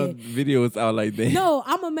is ticking. videos out like that. No,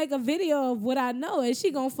 I'm going to make a video of what I know and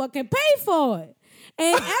she going to fucking pay for it.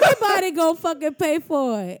 And everybody going to fucking pay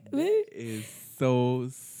for it. It's so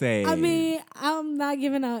sad. I mean, I'm not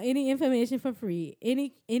giving out any information for free.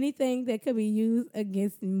 Anything that could be used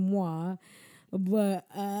against moi. But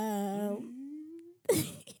I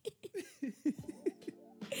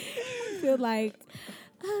feel like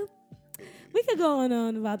we could go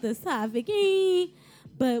on about this topic.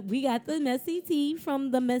 But we got the messy tea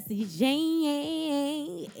from the messy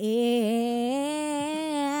Jane.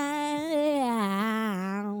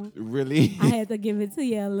 Really? I had to give it to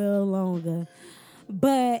you a little longer.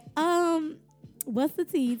 But what's the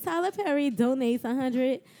tea? Tyler Perry donates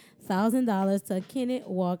 $100,000 to Kenneth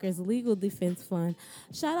Walker's legal defense fund.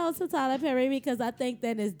 Shout out to Tyler Perry because I think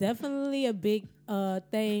that is definitely a big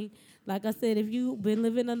thing. Like I said, if you've been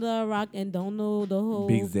living under a rock and don't know the whole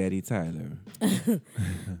Big Zaddy Tyler.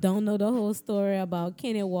 don't know the whole story about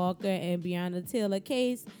Kenneth Walker and Breonna Taylor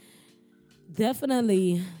case,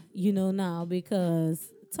 definitely you know now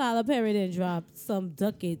because Tyler Perry then dropped some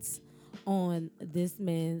ducats on this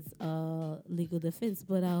man's legal defense.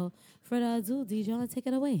 But further ado, Dijon, take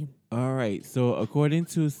it away. All right. So, according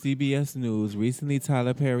to CBS News, recently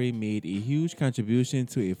Tyler Perry made a huge contribution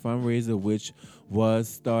to a fundraiser which was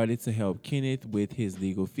started to help Kenneth with his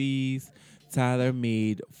legal fees. Tyler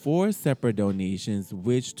made 4 separate donations,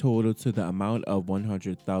 which totaled to the amount of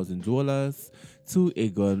 $100,000 to a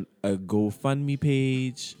GoFundMe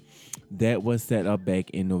page that was set up back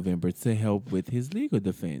in November to help with his legal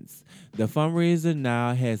defense. The fundraiser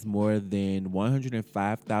now has more than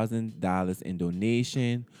 $105,000 in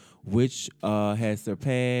donation, which has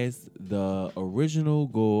surpassed the original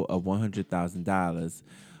goal of $100,000.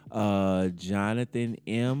 Jonathan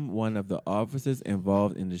M., one of the officers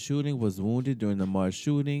involved in the shooting, was wounded during the March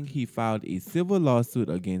shooting. He filed a civil lawsuit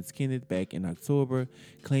against Kenneth back in October,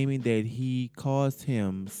 claiming that he caused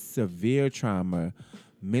him severe trauma,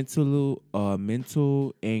 mental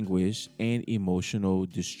anguish, and emotional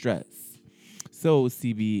distress. So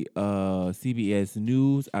CBS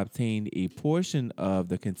News obtained a portion of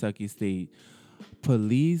the Kentucky State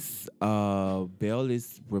Police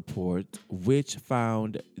Bayless report, which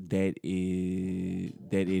found that it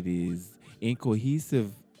is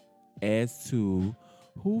incohesive as to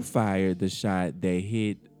who fired the shot that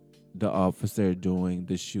hit the officer during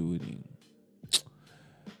the shooting.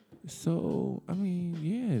 So I mean,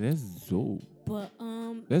 yeah, that's dope. But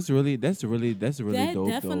That's really that dope.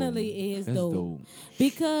 definitely is That's dope.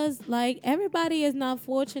 Because like everybody is not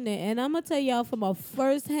fortunate, and I'm gonna tell y'all from a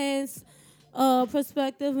first-hand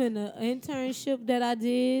perspective in the internship that I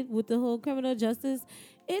did with the whole criminal justice,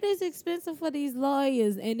 it is expensive for these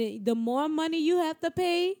lawyers, and the more money you have to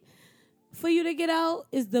pay for you to get out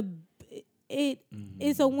is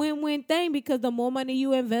it's a win-win thing because the more money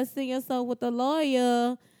you invest in yourself with the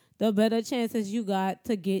lawyer, the better chances you got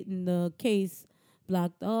to getting the case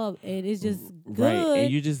blocked off. And it's just good. Right,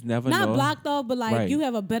 and you just never know. Not blocked off, but like Right. you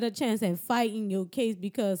have a better chance at fighting your case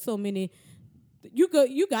because so many. You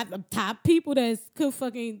got the top people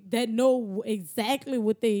that know exactly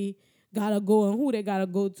what they gotta go and who they gotta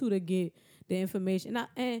go to get the information.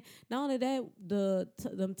 And not only that,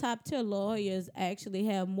 them top tier lawyers actually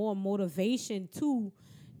have more motivation to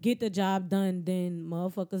get the job done than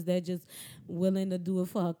motherfuckers that just willing to do it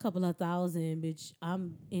for a couple of thousand, bitch.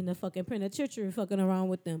 I'm in the fucking penitentiary fucking around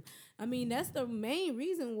with them. I mean, that's the main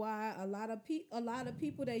reason why a lot of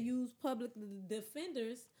people that use public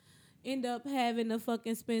defenders end up having to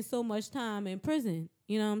fucking spend so much time in prison.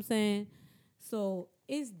 You know what I'm saying? So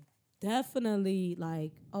it's definitely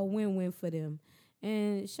like a win-win for them.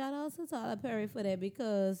 And shout out to Tyler Perry for that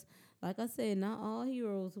because, like I said, not all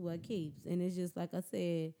heroes wear capes. And it's just like I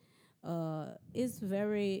said, it's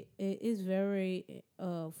very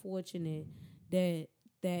fortunate that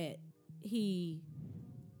he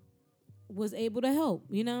was able to help.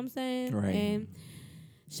 You know what I'm saying? Right. And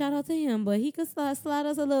Shout out to him, but he could slide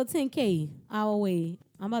us a little 10K our way.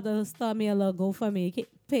 I'm about to start me a little GoFundMe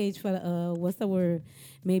page for what's the word?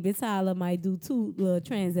 Maybe Tyler might do 2 little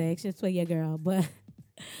transactions for your girl, but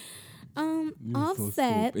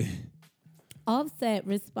Offset. So Offset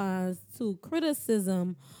responds to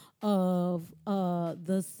criticism of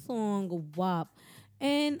the song WAP.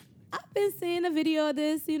 And I've been seeing a video of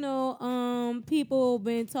this, people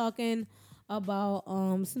been talking about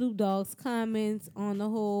Snoop Dogg's comments on the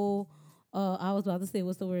whole I was about to say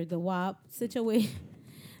what's the word? The WAP situation.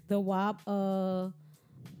 The WAP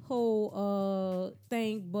whole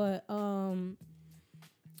thing, but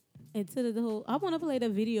into the whole I wanna play the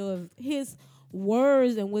video of his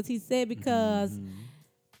words and what he said because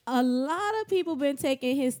a lot of people been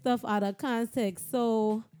taking his stuff out of context.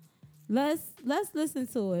 So let's listen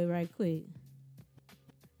to it right quick.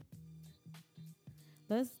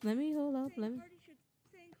 Let me hold up. Saying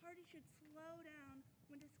Cardi should slow down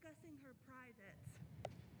when discussing her privates.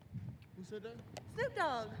 Who said that? Snoop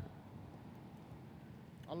Dogg.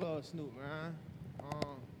 I love Snoop, man.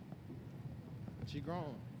 She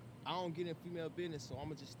grown. I don't get in female business, so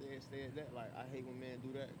I'ma just stay at that. Like, I hate when men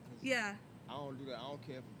do that. Yeah. I don't do that. I don't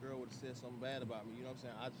care if a girl would have said something bad about me. You know what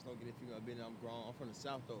I'm saying? I just don't get in female business. I'm grown. I'm from the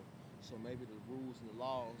South, though. So maybe the rules and the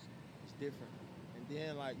laws is different. And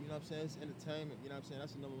then, like, you know what I'm saying? It's entertainment. You know what I'm saying?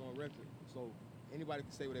 That's the #1 record. So anybody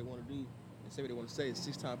can say what they want to do and say what they want to say. It's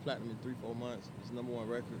 6-time platinum in 3-4 months. It's the #1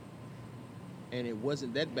 record. And it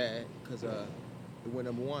wasn't that bad because it went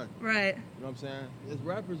 #1. Right. You know what I'm saying? As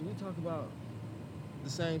rappers, we talk about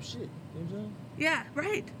the same shit. You know what I'm saying? Yeah,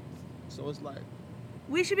 right. So it's like,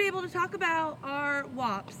 We should be able to talk about our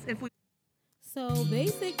WAPs if we. So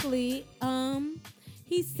basically,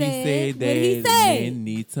 he he said said what he that said. men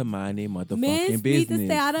need to mind their motherfucking Men need business. to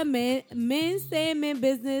stay out of men stay in men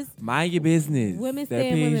business. Mind your business. Women That stay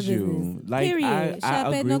in women pays you. business. Like Period. I Shop at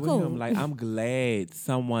agree with Nicole. him. Like I'm glad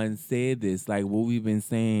someone said this. Like what we've been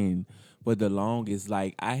saying for the longest.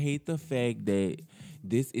 Like I hate the fact that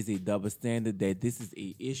this is a double standard. That this is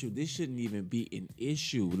a issue. This shouldn't even be an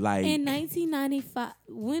issue. Like In 1995,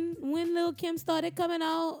 when Lil Kim started coming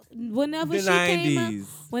out, whenever The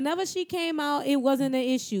she came out, it wasn't an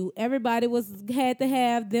issue. Everybody had to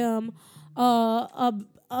have them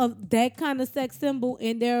that kind of sex symbol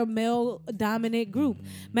in their male dominant group.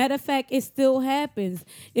 Matter of fact, it still happens.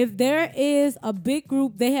 If there is a big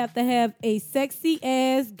group, they have to have a sexy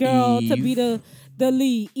ass girl to be Eve. the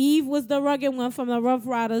lead. Eve was the rugged one from the Rough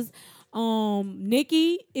Riders.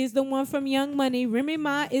 Nikki is the one from Young Money. Remy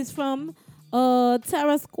Ma is from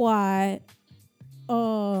Terror Squad.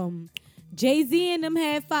 Jay-Z and them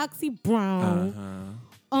had Foxy Brown.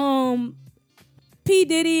 P.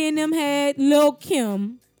 Diddy and them had Lil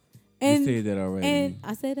Kim. And, you said that already. and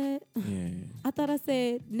I said that? yeah. I thought I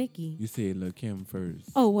said Nikki. You said Lil Kim first.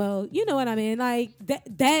 Oh well, you know what I mean. Like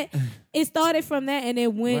that it started from that and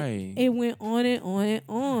it went Right. it went on and on and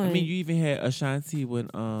on. I mean, you even had Ashanti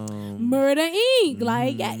with Murder Inc.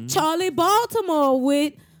 Like Charlie Baltimore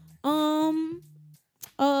with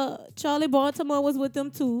Charlie Baltimore was with them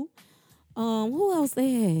too. Who else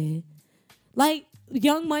they had? Like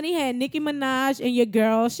Young Money had Nicki Minaj and your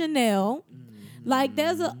girl Chanel. Like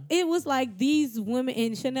it was like these women,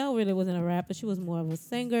 and Chanel really wasn't a rapper. She was more of a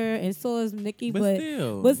singer, and so is Nicki. But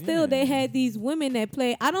still, yeah. They had these women that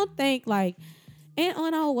play. I don't think like, and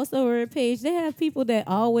on our What's the Word page, they have people that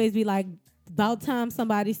always be like, about time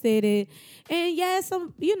somebody said it. And yeah,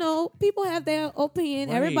 people have their opinion.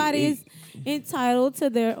 Right. Everybody is entitled to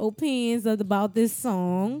their opinions about this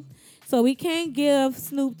song. So we can't give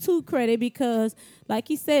Snoop too credit because, like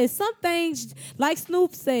he said, some things, like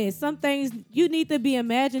Snoop said, some things you need to be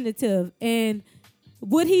imaginative. And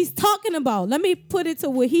what he's talking about, let me put it to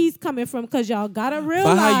where he's coming from because y'all gotta realize.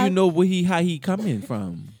 But how you know how he coming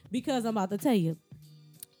from? Because I'm about to tell you.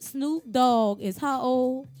 Snoop Dogg is how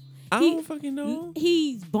old? I don't fucking know.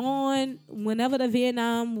 He's born whenever the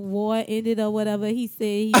Vietnam War ended or whatever. He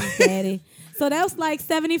said he's daddy. So that was like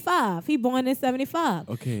 75. He born in 75.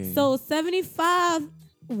 Okay. So 75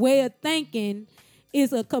 way of thinking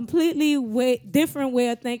is a completely different way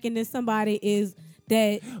of thinking than somebody is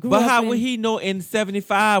that grew But up how in, would he know in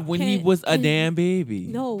 75 when he was a damn baby?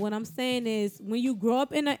 No, what I'm saying is when you grow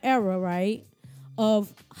up in an era, right,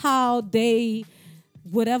 of how they,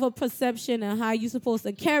 whatever perception and how you supposed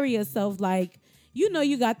to carry yourself, like,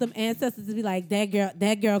 you got them ancestors to be like,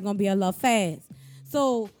 that girl gonna be a little fast.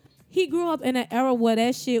 So he grew up in an era where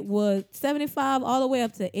that shit was 75 all the way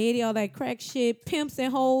up to 80, all that crack shit, pimps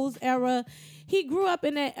and hoes era. He grew up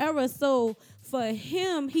in that era. So for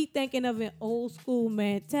him, he thinking of an old school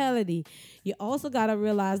mentality. You also gotta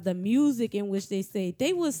realize the music in which they say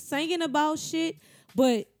they was singing about shit,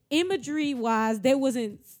 but imagery wise, they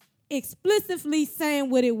wasn't explicitly saying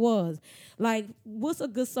what it was. Like, what's a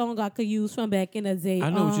good song I could use from back in the day? I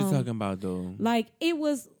know what you're talking about, though. Like, it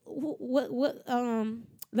was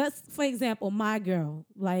let's, for example, My Girl,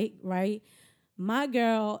 like, right? My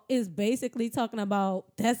Girl is basically talking about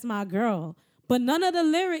that's my girl, but none of the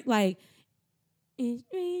lyric, like, it's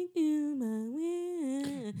straight through my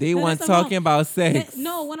will. They No, weren't that's not- talking about sex.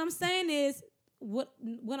 No, what I'm saying is, what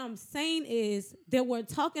I'm saying is they were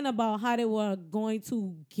talking about how they were going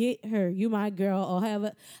to get her, you my girl, or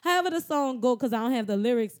however the song go, because I don't have the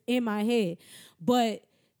lyrics in my head. But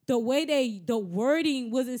the way the wording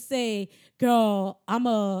wasn't say, girl,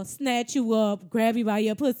 I'ma snatch you up, grab you by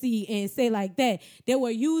your pussy, and say like that. They were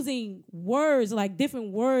using words, like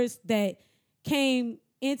different words that came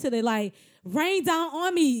into the, like, rain down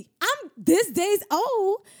on me. I'm this days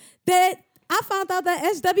old that I found out that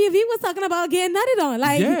SWV was talking about getting nutted on.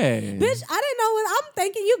 Like, Yeah. bitch, I didn't know what I'm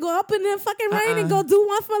thinking. You go up in the fucking rain and go do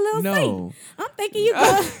one for a little No. thing. I'm thinking you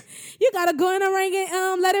gotta go in the rain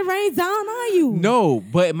and let it rain down on you. No,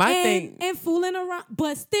 but my thing. And fooling around,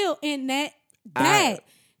 but still in that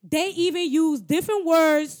they even use different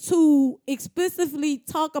words to explicitly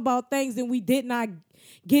talk about things that we did not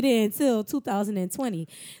get in until 2020.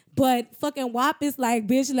 But fucking WAP is like,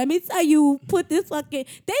 bitch, let me tell you, put this fucking...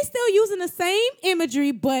 They still using the same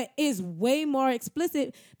imagery, but it's way more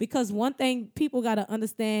explicit because one thing people got to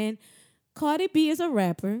understand, Cardi B is a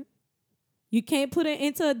rapper. You can't put her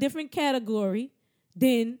into a different category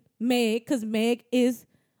than Meg, because Meg is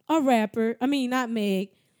a rapper. I mean, not Meg.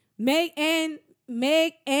 Meg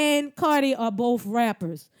and Cardi are both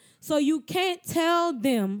rappers. So you can't tell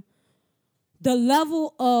them the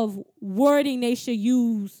level of wording they should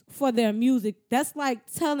use for their music. That's like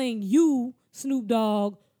telling you, Snoop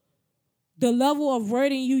Dogg, the level of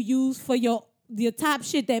wording you use for your top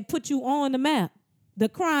shit that put you on the map. The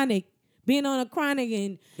Chronic, being on a Chronic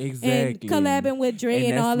and collabing with Dre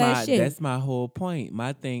and all that shit. That's my whole point.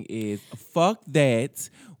 My thing is, fuck that.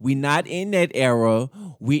 We not in that era.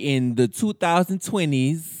 We in the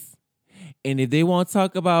 2020s. And if they want to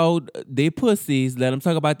talk about their pussies, let them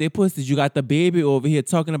talk about their pussies. You got the baby over here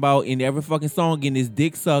talking about in every fucking song getting his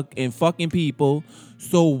dick sucked and fucking people.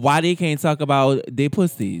 So why they can't talk about their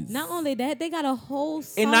pussies? Not only that, they got a whole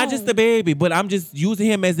song. And not just the baby, but I'm just using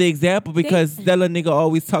him as the example because that little nigga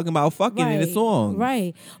always talking about fucking in the song.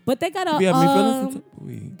 Right. But they got You have me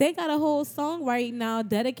they got a whole song right now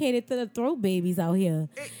dedicated to the throw babies out here.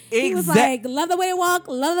 He was like, love the way you walk,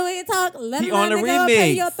 love the way you talk, let He me on the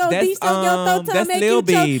remix. That's Lil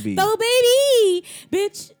Baby. Throw baby,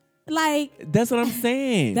 bitch. Like, that's what I'm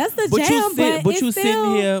saying. That's the but jam, but you it's sitting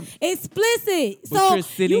still here explicit. But So you're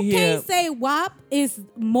sitting you here- can't say WAP is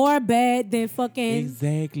more bad than fucking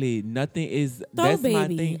exactly. Nothing is. Throw That's my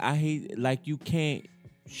Baby. thing. I hate like you can't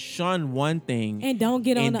shun one thing and don't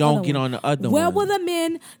get on and the don't other get one. on the other Where one. were the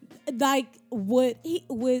men? Like what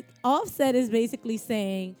Offset is basically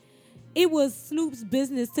saying, it was Snoop's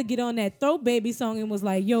business to get on that Throw Baby song and was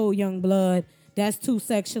like, yo, young blood, that's too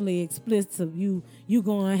sexually explicit. You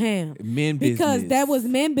going ham. Men because business. that was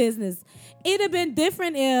men business. It'd have been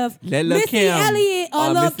different if Let Lil' Missy Kim Elliott or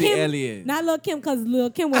Lil' Missy Kim, Elliott. not Lil' Kim, because Lil'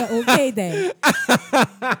 Kim would okay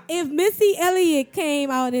that. If Missy Elliott came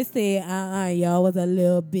out and said, y'all was a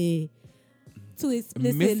little bit too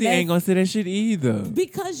explicit. Missy ain't gonna say that shit either.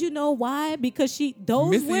 Because you know why? Because those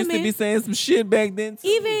Missy women used to be saying some shit back then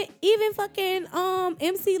too. even fucking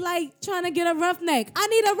MC like trying to get a roughneck. I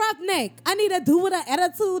need a roughneck. I need a dude with an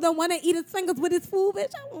attitude. Don't want to eat his fingers with his food,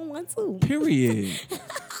 bitch. I want one too. Period.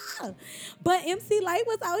 But MC Light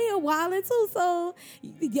was out here wilding too, so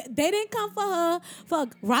they didn't come for her.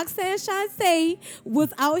 Fuck, Roxanne Shante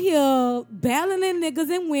was out here battling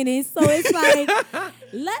niggas and winning. So it's like,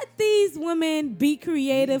 let these women be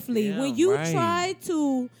creatively. Yeah, when you right. try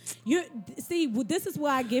to, this is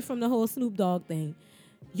what I get from the whole Snoop Dogg thing.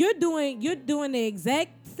 You're doing the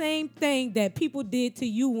exact same thing that people did to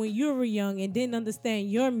you when you were young and didn't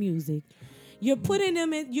understand your music. You're putting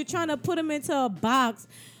them in. You're trying to put them into a box.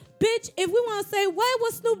 Bitch, if we want to say, why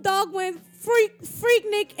was Snoop Dogg when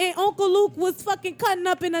Freaknik and Uncle Luke was fucking cutting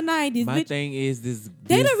up in the 90s? My bitch? thing is this.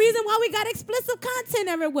 They the reason why we got explicit content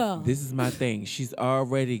everywhere. This is my thing. She's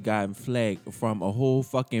already gotten flagged from a whole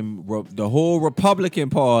fucking the whole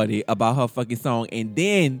Republican Party about her fucking song, and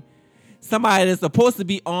then somebody that's supposed to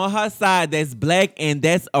be on her side that's black and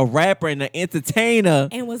that's a rapper and an entertainer.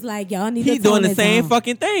 And was like, y'all need He to tone doing the it same down.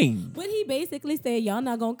 fucking thing. But he basically said, y'all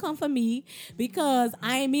not gonna come for me because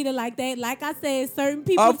I ain't mean it like that. Like I said, certain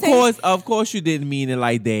people Of course you didn't mean it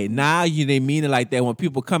like that. Now you didn't mean it like that when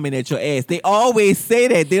people coming at your ass. They always say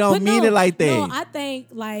that. They don't mean it like that. No, I think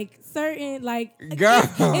like certain like Girl.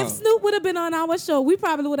 if Snoop would have been on our show, we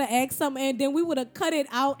probably would have asked something and then we would have cut it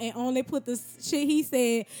out and only put the shit he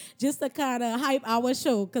said just to kind of hype our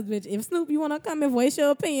show. Cause bitch, if Snoop, you wanna come and voice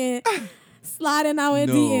your opinion, slide in our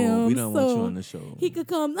No, DMs. we don't want you so on the show. He could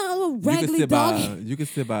come, no, You can raggedy sit dog. you can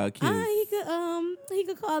sit by a kid. He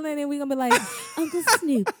could call in and we gonna be like, Uncle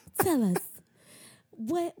Snoop, tell us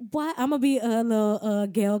why I'm gonna be a little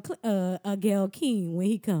Gail King when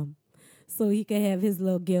he come, so he can have his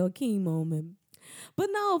little Gail King moment. But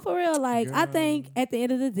no, for real, like I think at the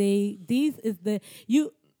end of the day,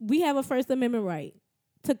 we have a First Amendment right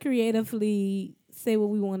to creatively say what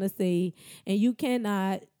we want to say, and you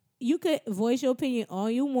cannot. You could voice your opinion all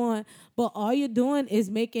you want, but all you're doing is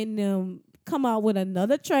making them come out with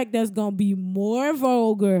another track that's gonna be more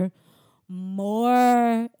vulgar,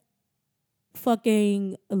 more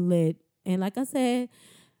fucking lit. And like I said,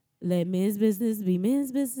 let men's business be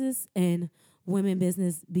men's business and women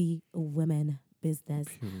business be women business.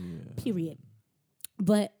 Period.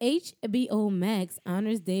 But HBO Max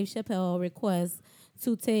honors Dave Chappelle request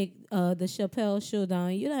to take the Chappelle show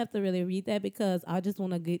down. You don't have to really read that because I just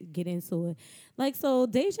want to get into it. Like, so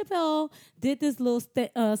Dave Chappelle did this little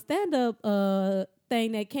stand-up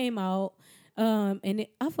thing that came out, and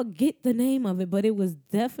I forget the name of it, but it was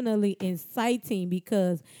definitely inciting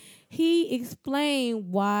because he explained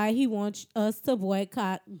why he wants us to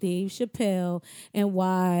boycott Dave Chappelle and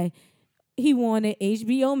why he wanted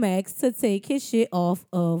HBO Max to take his shit off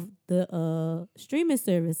of the streaming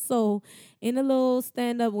service. So in a little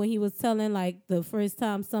stand-up when he was telling like the first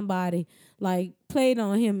time somebody like played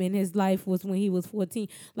on him in his life was when he was 14,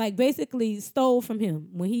 like basically stole from him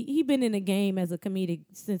when he been in the game as a comedic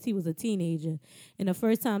since he was a teenager. And the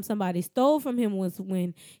first time somebody stole from him was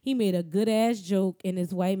when he made a good ass joke and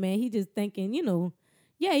this white man, he just thinking,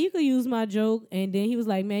 yeah, you could use my joke. And then he was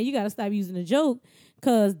like, man, you got to stop using the joke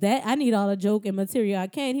because I need all the joke and material I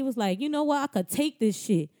can. He was like, you know what? I could take this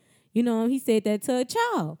shit. He said that to a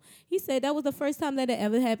child. He said that was the first time that it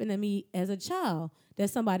ever happened to me as a child, that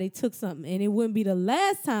somebody took something. And it wouldn't be the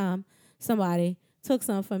last time somebody took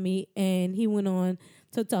something from me. And he went on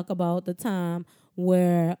to talk about the time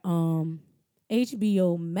where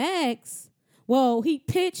HBO Max, he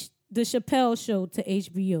pitched the Chappelle show to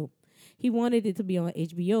HBO. He wanted it to be on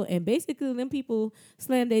HBO. And basically, them people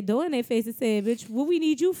slammed their door in their face and said, bitch, what we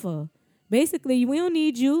need you for? Basically, we don't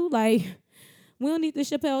need you. Like, we don't need the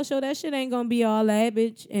Chappelle show. That shit ain't going to be all that,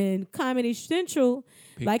 bitch. And Comedy Central,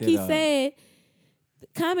 like he said,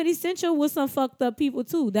 Comedy Central was some fucked up people,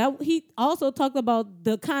 too. That he also talked about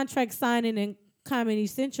the contract signing in Comedy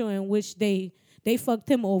Central in which they fucked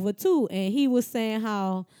him over, too. And he was saying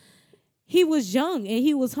how he was young and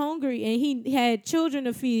he was hungry and he had children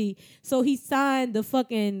to feed. So he signed the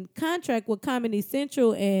fucking contract with Comedy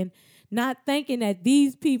Central and not thinking that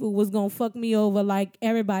these people was going to fuck me over like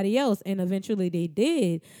everybody else. And eventually they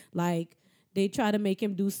did. Like, they tried to make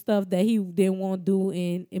him do stuff that he didn't want to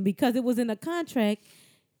do. And because it was in a contract,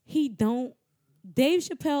 Dave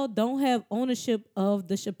Chappelle don't have ownership of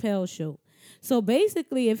the Chappelle show. So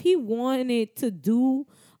basically, if he wanted to do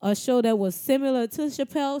a show that was similar to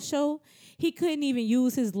Chappelle's show, he couldn't even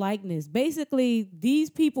use his likeness. Basically, these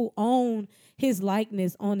people own his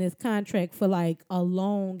likeness on his contract for like a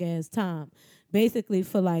long ass time. Basically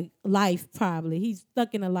for like life probably. He's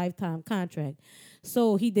stuck in a lifetime contract.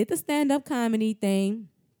 So he did the stand-up comedy thing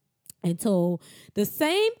and told the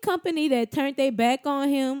same company that turned their back on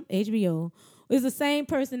him, HBO, is the same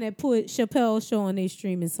person that put Chappelle's show on their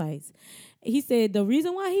streaming sites. He said the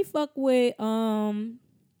reason why he fuck with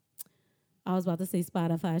I was about to say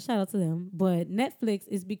Spotify. Shout out to them. But Netflix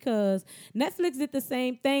is because Netflix did the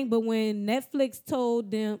same thing. But when he told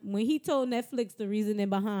Netflix the reasoning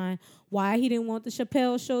behind why he didn't want the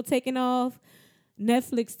Chappelle show taken off,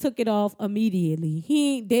 Netflix took it off immediately.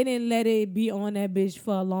 They didn't let it be on that bitch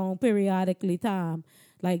for a long periodically time.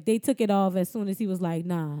 Like, they took it off as soon as he was like,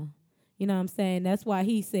 nah. You know what I'm saying? That's why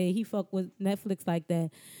he said he fucked with Netflix like that.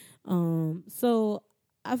 So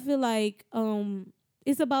I feel like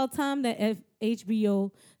it's about time that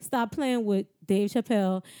HBO stop playing with Dave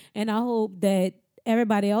Chappelle, and I hope that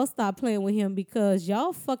everybody else stop playing with him because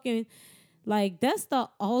y'all fucking, like, that's the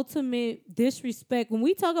ultimate disrespect. When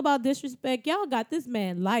we talk about disrespect, y'all got this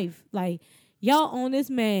man life. Like, Y'all own this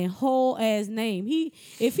man whole ass name.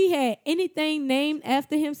 If he had anything named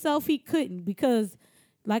after himself, he couldn't because,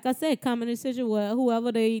 like I said, common decision. Well,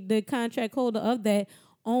 whoever the contract holder of that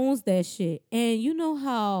owns that shit, and you know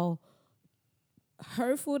how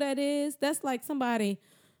hurtful that is. That's like somebody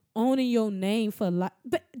owning your name for life.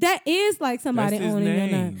 But that is like somebody That's his owning your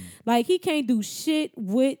name. name. Like he can't do shit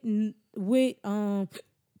with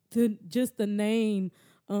just the name.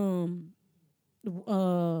 I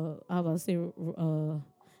was gonna say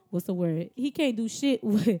what's the word? He can't do shit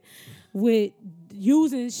with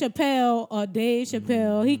using Chappelle or Dave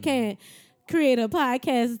Chappelle. He can't create a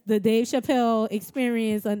podcast, the Dave Chappelle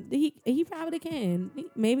experience. He probably can.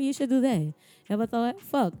 Maybe you should do that. Ever thought?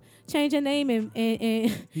 Fuck. Change your name and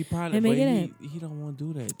He probably, and but make it he don't want to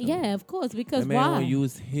do that. Though. yeah, of course. Because The man why? don't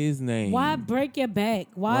use his name. Why break your back?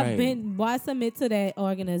 Why Right. why submit to that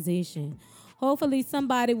organization? Hopefully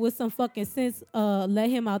somebody with some fucking sense let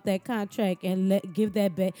him out that contract and give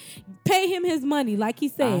that back. Pay him his money, like he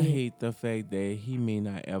said. I hate the fact that he may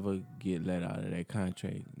not ever get let out of that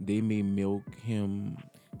contract. They may milk him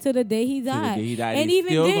to the day he to the died. day he died. And They even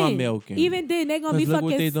still then, gonna milk him. even then, they're gonna 'Cause be look fucking.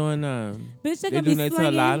 what they doing now. Bitch, they're They gonna doing be that to a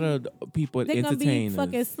slinging. lot of people, They're gonna be entertainers.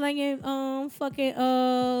 fucking slinging fucking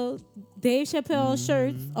Dave Chappelle Mm-hmm.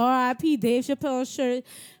 shirts, R.I.P. Dave Chappelle shirt.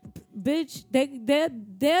 Bitch,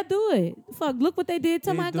 they'll do it. Fuck, look what they did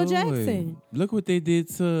to They Michael do it. Jackson. Look what they did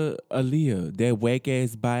to Aaliyah, that whack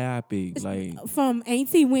ass biopic. Like, From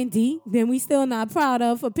Auntie Wendy, then we still not proud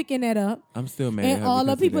of for picking that up. I'm still mad at And her all the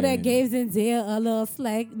because of people that gave Zenzel a little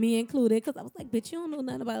slack, me included, because I was like, bitch, you don't know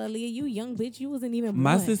nothing about Aaliyah. You young bitch, you wasn't even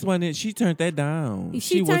My born. sis wanted, she turned that down.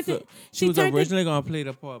 She turned it- She she was turned it- originally gonna play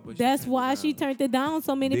the part, but That's she turned why it she down. turned it down.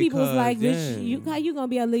 So many people was like, Because, bitch, yeah. how you gonna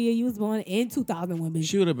be Aaliyah? You was born in 2001, bitch.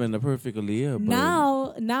 She would have been the perfect Aaliyah.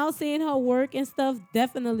 But Now seeing her work and stuff,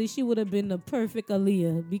 definitely she would have been the perfect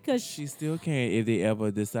Aaliyah because she still can't if they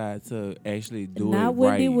ever decide to actually do it not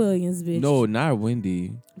Wendy right. Williams, bitch. No, not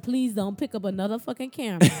Wendy. Please don't pick up another fucking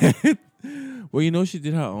camera. Well, you know she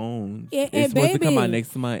did her own. And- It's and supposed to come baby, out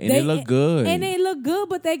next month, and it look good. And they look good,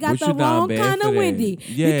 but they got But the you down wrong bad kind for of that. Wendy.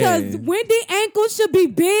 Yeah. Because Wendy ankles should be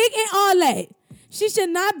big and all that. She should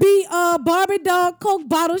not be Barbie doll Coke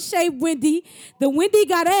bottle shaped Wendy. The Wendy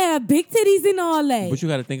gotta have big titties and all that. But you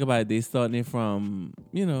got to think about it. They starting it from,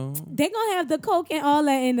 They gonna have the Coke and all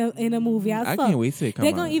that in the movie. I can't wait till it come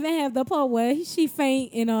They out. gonna even have the part where she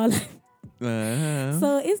faint and all that. Uh-huh.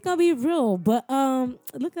 So it's gonna be real. But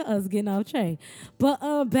look at us getting off track. But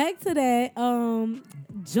back to that.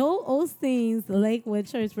 Joel Osteen's Lakewood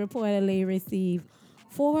Church reportedly received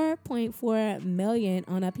 $4.4 million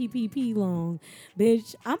on a PPP loan.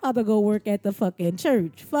 Bitch, I'm about to go work at the fucking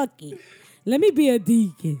church. Fuck it. Let me be a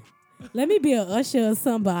deacon. Let me be a usher or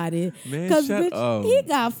somebody. Man, Cause shut bitch, up. he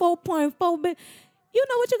got 4.4 billion. You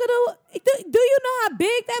know what you gonna do? Do you know how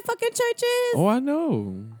big that fucking church is? Oh, I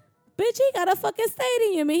know. Bitch, he got a fucking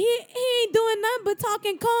stadium and he ain't doing nothing but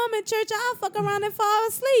talking calm in church. I'll fuck around and fall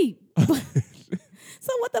asleep.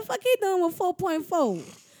 So what the fuck he doing with 4.4?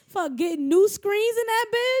 Fuck, getting new screens in that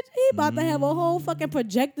bitch? He about to have a whole fucking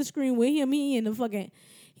projector screen with him. He in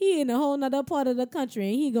a whole nother part of the country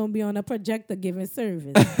and he gonna be on a projector giving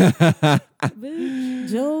service. Bitch,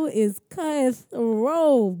 Joe is cuss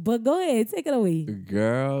roll. But go ahead, take it away.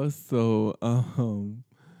 Girl, so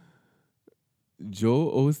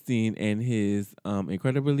Joel Osteen and his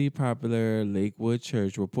incredibly popular Lakewood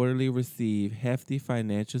Church reportedly received hefty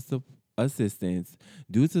financial assistance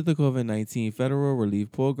due to the COVID-19 federal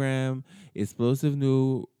relief program. Explosive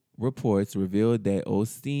new reports revealed that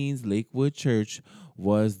Osteen's Lakewood Church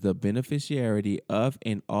was the beneficiary of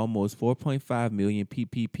an almost $4.5 million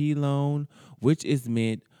PPP loan, which is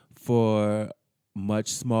meant for much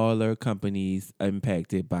smaller companies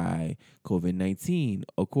impacted by COVID-19.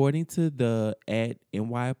 According to the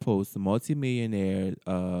 @NY Post, multimillionaire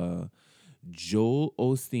Joel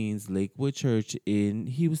Osteen's Lakewood Church in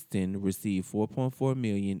Houston received $4.4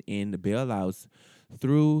 million in bailouts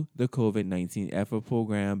through the COVID-19 effort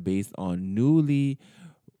program based on newly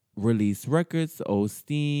released records.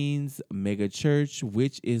 Osteen's mega church,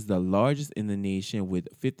 which is the largest in the nation with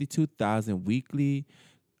 52,000 weekly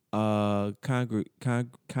congregates.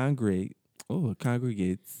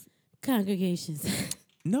 Congregations.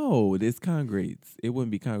 No, it's congregates. It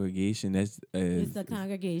wouldn't be congregation. That's It's a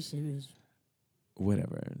congregation, bitch.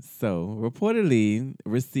 whatever. So reportedly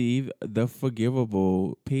received the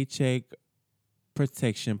forgivable Paycheck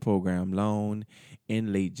Protection Program loan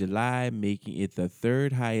in late July, making it the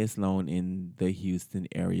third highest loan in the Houston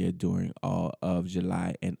area during all of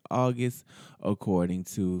July and August, according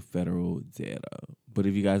to federal data. But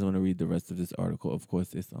if you guys want to read the rest of this article, of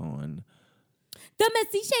course, it's on The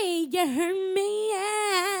messy shade, you heard me.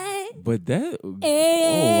 But that,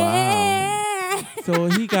 oh wow. Eh. So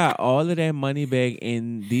he got all of that money back,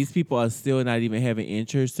 and these people are still not even having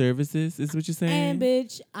in-church services. Is what you're saying? And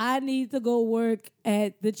bitch, I need to go work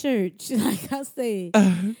at the church, like I said.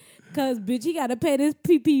 Cause bitch, he gotta pay this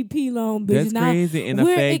PPP loan, bitch. That's Now, crazy. And the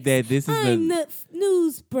fact that this is I'm the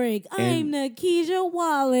news break. I'm the Keisha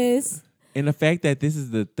Wallace. And the fact that this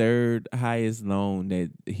is the third highest loan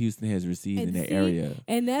that Houston has received in that area.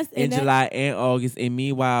 And that's in July and August. And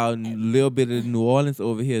meanwhile, a little bit of New Orleans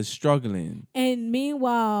over here is struggling. And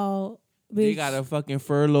meanwhile, bitch, they gotta fucking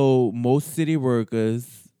furlough most city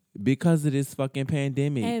workers because of this fucking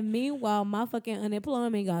pandemic. And meanwhile, my fucking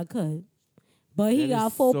unemployment got cut. But he That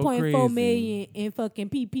got is so 4.4 million crazy. in fucking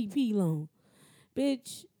PPP loan.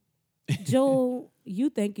 Bitch, Joe, you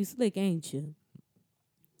think you slick, ain't you?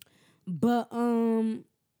 But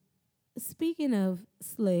speaking of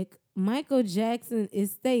slick, Michael Jackson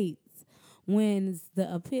Estates wins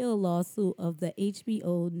the appeal lawsuit of the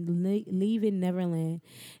HBO Leaving Neverland.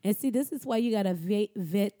 And see, this is why you gotta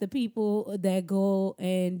vet the people that go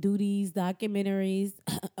and do these documentaries.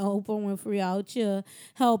 Oprah Winfrey out here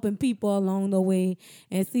helping people along the way.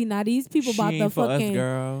 And see, now these people She about ain't to for us, fucking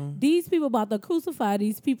girl. these people about to crucify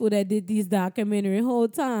these people that did these documentary whole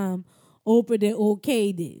time. Oprah did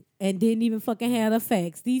okayed it and didn't even fucking have the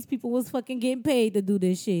facts. These people was fucking getting paid to do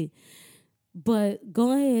this shit. But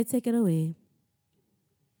go ahead, take it away.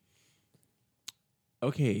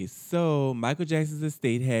 Okay, so Michael Jackson's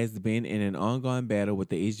estate has been in an ongoing battle with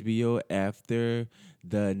the HBO after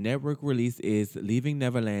the network released its Leaving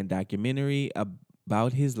Neverland documentary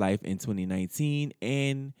about his life in 2019,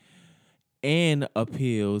 and an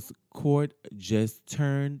appeals court just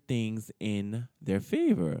turned things in their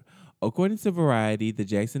favor. According to Variety, the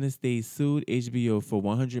Jackson estate sued HBO for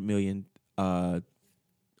 $100 million,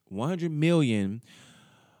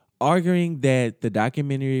 arguing that the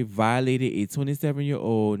documentary violated a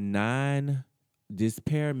 27-year-old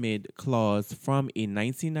non-disparagement clause from a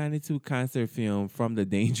 1992 concert film from the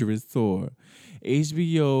Dangerous Tour.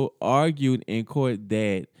 HBO argued in court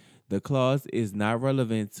that the clause is not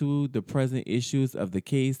relevant to the present issues of the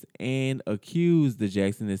case and accused the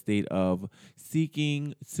Jackson estate of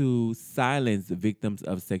seeking to silence victims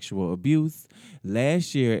of sexual abuse.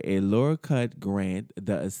 Last year, a lower cut grant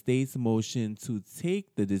the estate's motion to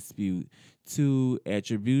take the dispute to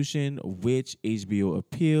attribution, which HBO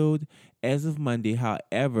appealed. As of Monday,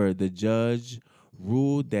 however, the judge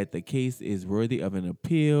ruled that the case is worthy of an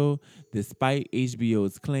appeal, despite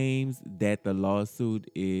HBO's claims that the lawsuit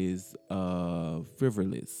is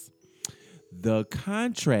frivolous. The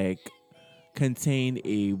contract contained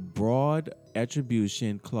a broad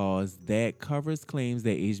attribution clause that covers claims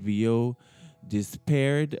that HBO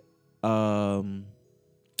disparaged Jackson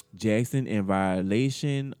in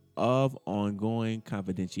violation of ongoing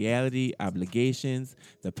confidentiality obligations.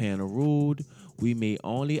 The panel ruled, we may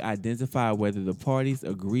only identify whether the parties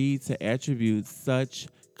agreed to attribute such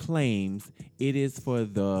claims. It is for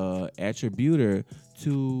the attributor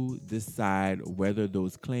to decide whether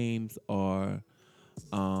those claims are,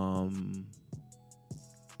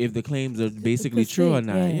 if the claims are basically true or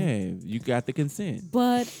not. Yeah, you got the consent.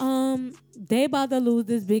 But they about to lose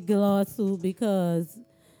this big lawsuit because,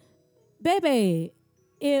 baby,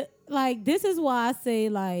 this is why I say,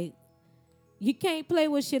 like, you can't play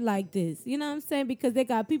with shit like this. You know what I'm saying? Because they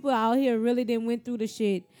got people out here really didn't went through the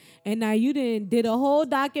shit. And now you did a whole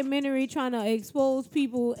documentary trying to expose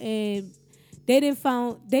people, and they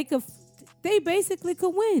they basically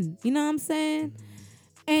could win. You know what I'm saying?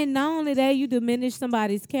 And not only that, you diminish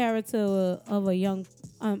somebody's character of a young,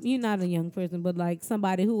 you're not a young person, but like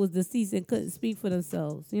somebody who was deceased and couldn't speak for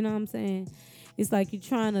themselves. You know what I'm saying? It's like you're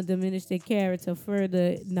trying to diminish their character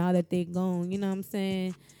further now that they're gone. You know what I'm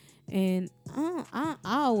saying? And I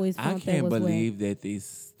always I found can't that was believe whack. that they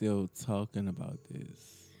still talking about this.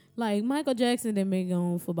 Like Michael Jackson done been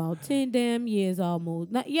gone for about 10 damn years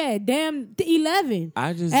almost. 11.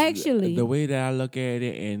 I just Actually. the way that I look at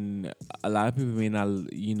it, and a lot of people may not,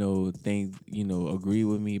 think, agree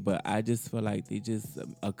with me, but I just feel like they just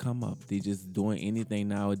a come up. They just doing anything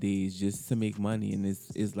nowadays just to make money, and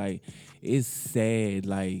it's like it's sad.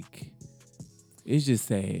 Like it's just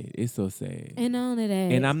sad. It's so sad. And on to that.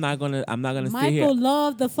 And I'm not gonna sit here. Michael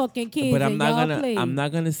loved the fucking kids, But I'm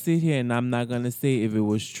not gonna sit here and I'm not gonna say if it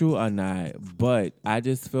was true or not. But I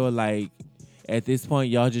just feel like at this point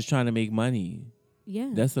y'all just trying to make money. Yeah.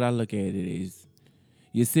 That's what I look at it as.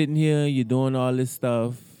 You're sitting here, you're doing all this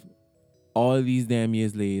stuff, all these damn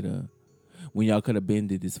years later, when y'all could have been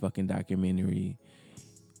did this fucking documentary.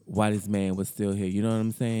 why this man was still here. You know what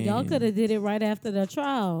I'm saying? Y'all could have did it right after the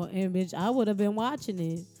trial, and bitch, I would have been watching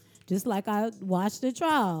it, just like I watched the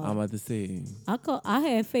trial. I'm about to say. I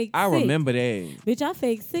had fake. I sick. remember that. Bitch, I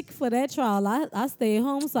fake sick for that trial. I stayed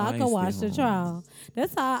home so I ain't could stay watch the home. trial.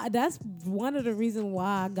 That's one of the reasons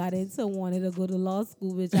why I got into wanting to go to law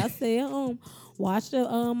school, bitch. I stayed home, watched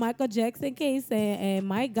the Michael Jackson case, and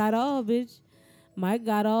Mike got off, bitch. Mike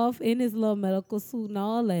got off in his little medical suit and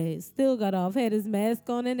all that. Still got off, had his mask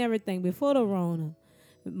on and everything before the Rona.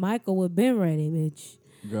 Michael would been ready, bitch.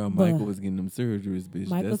 Girl, But Michael was getting them surgeries, bitch.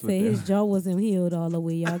 Michael That's what said that- his jaw wasn't healed all the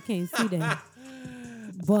way. Y'all can't see that.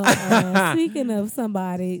 But speaking of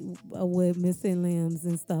somebody with missing limbs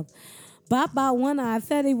and stuff, Bop Bop One Eye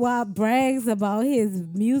Fetty Wap brags about his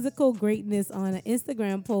musical greatness on an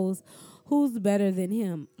Instagram post. Who's better than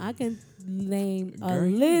him? I can name a Girl,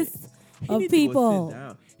 he- list He of need to go sit people.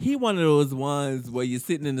 down. He one of those ones where you're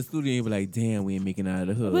sitting in the studio and you be like, damn, we ain't making it out of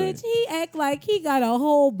the hood. But he act like he got a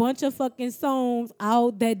whole bunch of fucking songs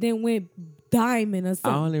out that then went diamond or I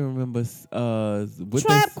something. only remember with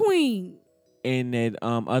Trap this, Queen. and that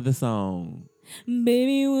other song.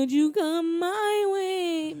 Baby, would you come my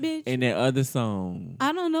way, bitch? And that other song.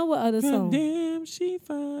 I don't know what other God song. damn, she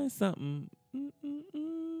finds something.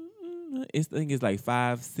 I think it's like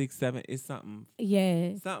 5, 6, 7. It's something, Yeah.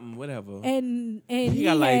 whatever. And He he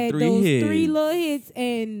got, like, had 3 those hits. 3 little hits,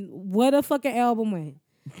 and what a fucking album went.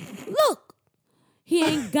 Look, he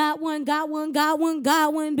ain't got one,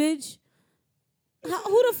 bitch.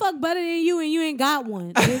 Who the fuck better than you and you ain't got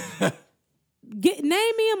one, bitch?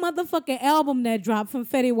 Name me a motherfucking album that dropped from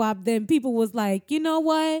Fetty Wap. Then people was like, you know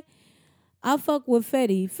what? I fuck with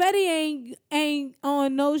Fetty. Fetty ain't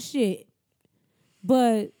on no shit.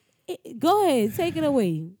 But go ahead, take it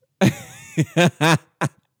away.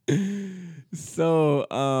 So,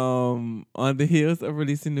 on the heels of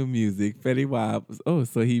releasing new music, Fetty Wap,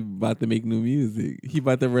 so he about to make new music. He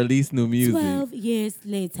about to release new music. 12 years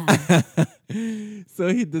later. So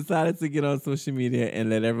he decided to get on social media and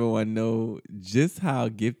let everyone know just how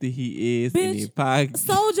gifted he is in Bitch, his podcast.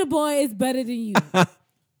 Soldier Boy is better than you.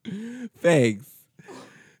 Facts.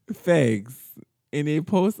 In a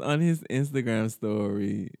post on his Instagram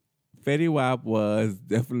story, Fetty Wap was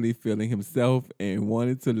definitely feeling himself and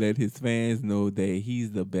wanted to let his fans know that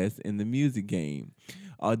he's the best in the music game.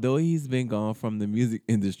 Although he's been gone from the music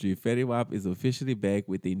industry, Fetty Wap is officially back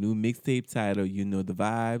with a new mixtape titled You Know the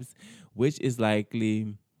Vibes, which is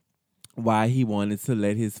likely why he wanted to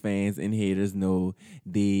let his fans and haters know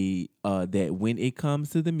that when it comes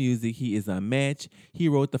to the music, he is unmatched. He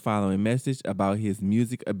wrote the following message about his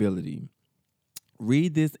music ability.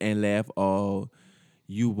 Read this and laugh all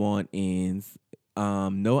you want ends.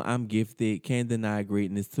 No, I'm gifted, can't deny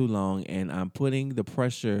greatness too long, and I'm putting the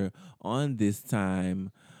pressure on this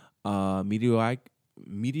time.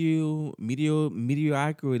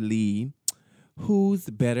 Mediocrity. Who's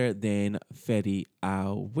better than Fetty?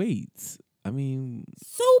 I'll wait. I mean,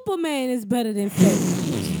 Superman is better than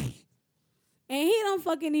Fetty. And he don't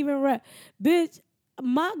fucking even rap. Bitch,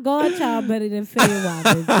 my godchild better than Fetty Wap.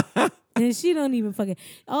 Bitch. And she don't even fucking.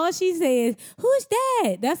 All she says, who's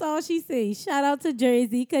that? That's all she says. Shout out to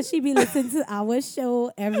Jersey, because she be listening to our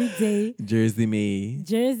show every day. Jersey me.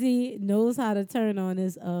 Jersey knows how to turn on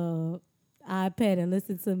his iPad and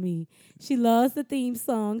listen to me. She loves the theme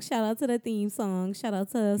song. Shout out to the theme song. Shout out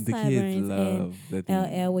to The kids Sideburns love the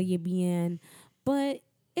theme. LL where you be in. But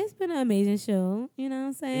it's been an amazing show. You know what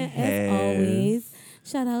I'm saying? It As has. always.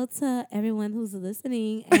 Shout out to everyone who's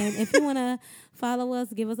listening. And if you want to follow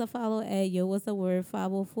us, give us a follow at Yo What's the Word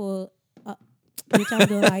 504. Which I'm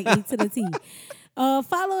doing like E to the T.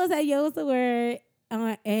 Follow us at Yo What's the Word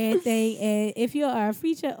on everything. And if you are a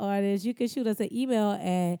featured artist, you can shoot us an email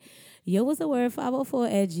at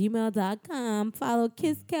yowhat'stheword504@gmail.com. Follow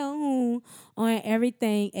Kiss Calhoun on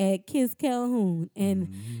everything at Kiss Calhoun.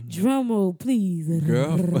 And drum roll, please.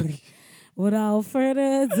 Girl, Without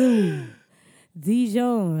further ado,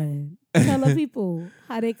 Dijon, tell the people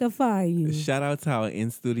how they can find you. shout out to our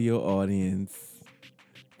in-studio audience.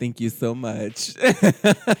 Thank you so much.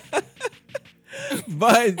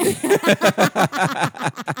 But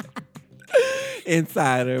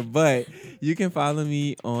Insider, but you can follow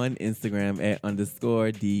me on Instagram at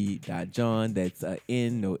 _d.john. That's a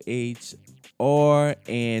N, no H,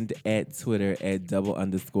 and at Twitter at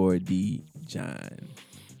 _d.john.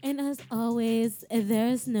 And as always,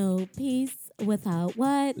 there's no peace without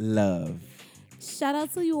what? Love. Shout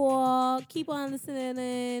out to you all. Keep on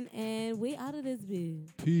listening, and we out of this bitch.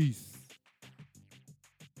 Peace.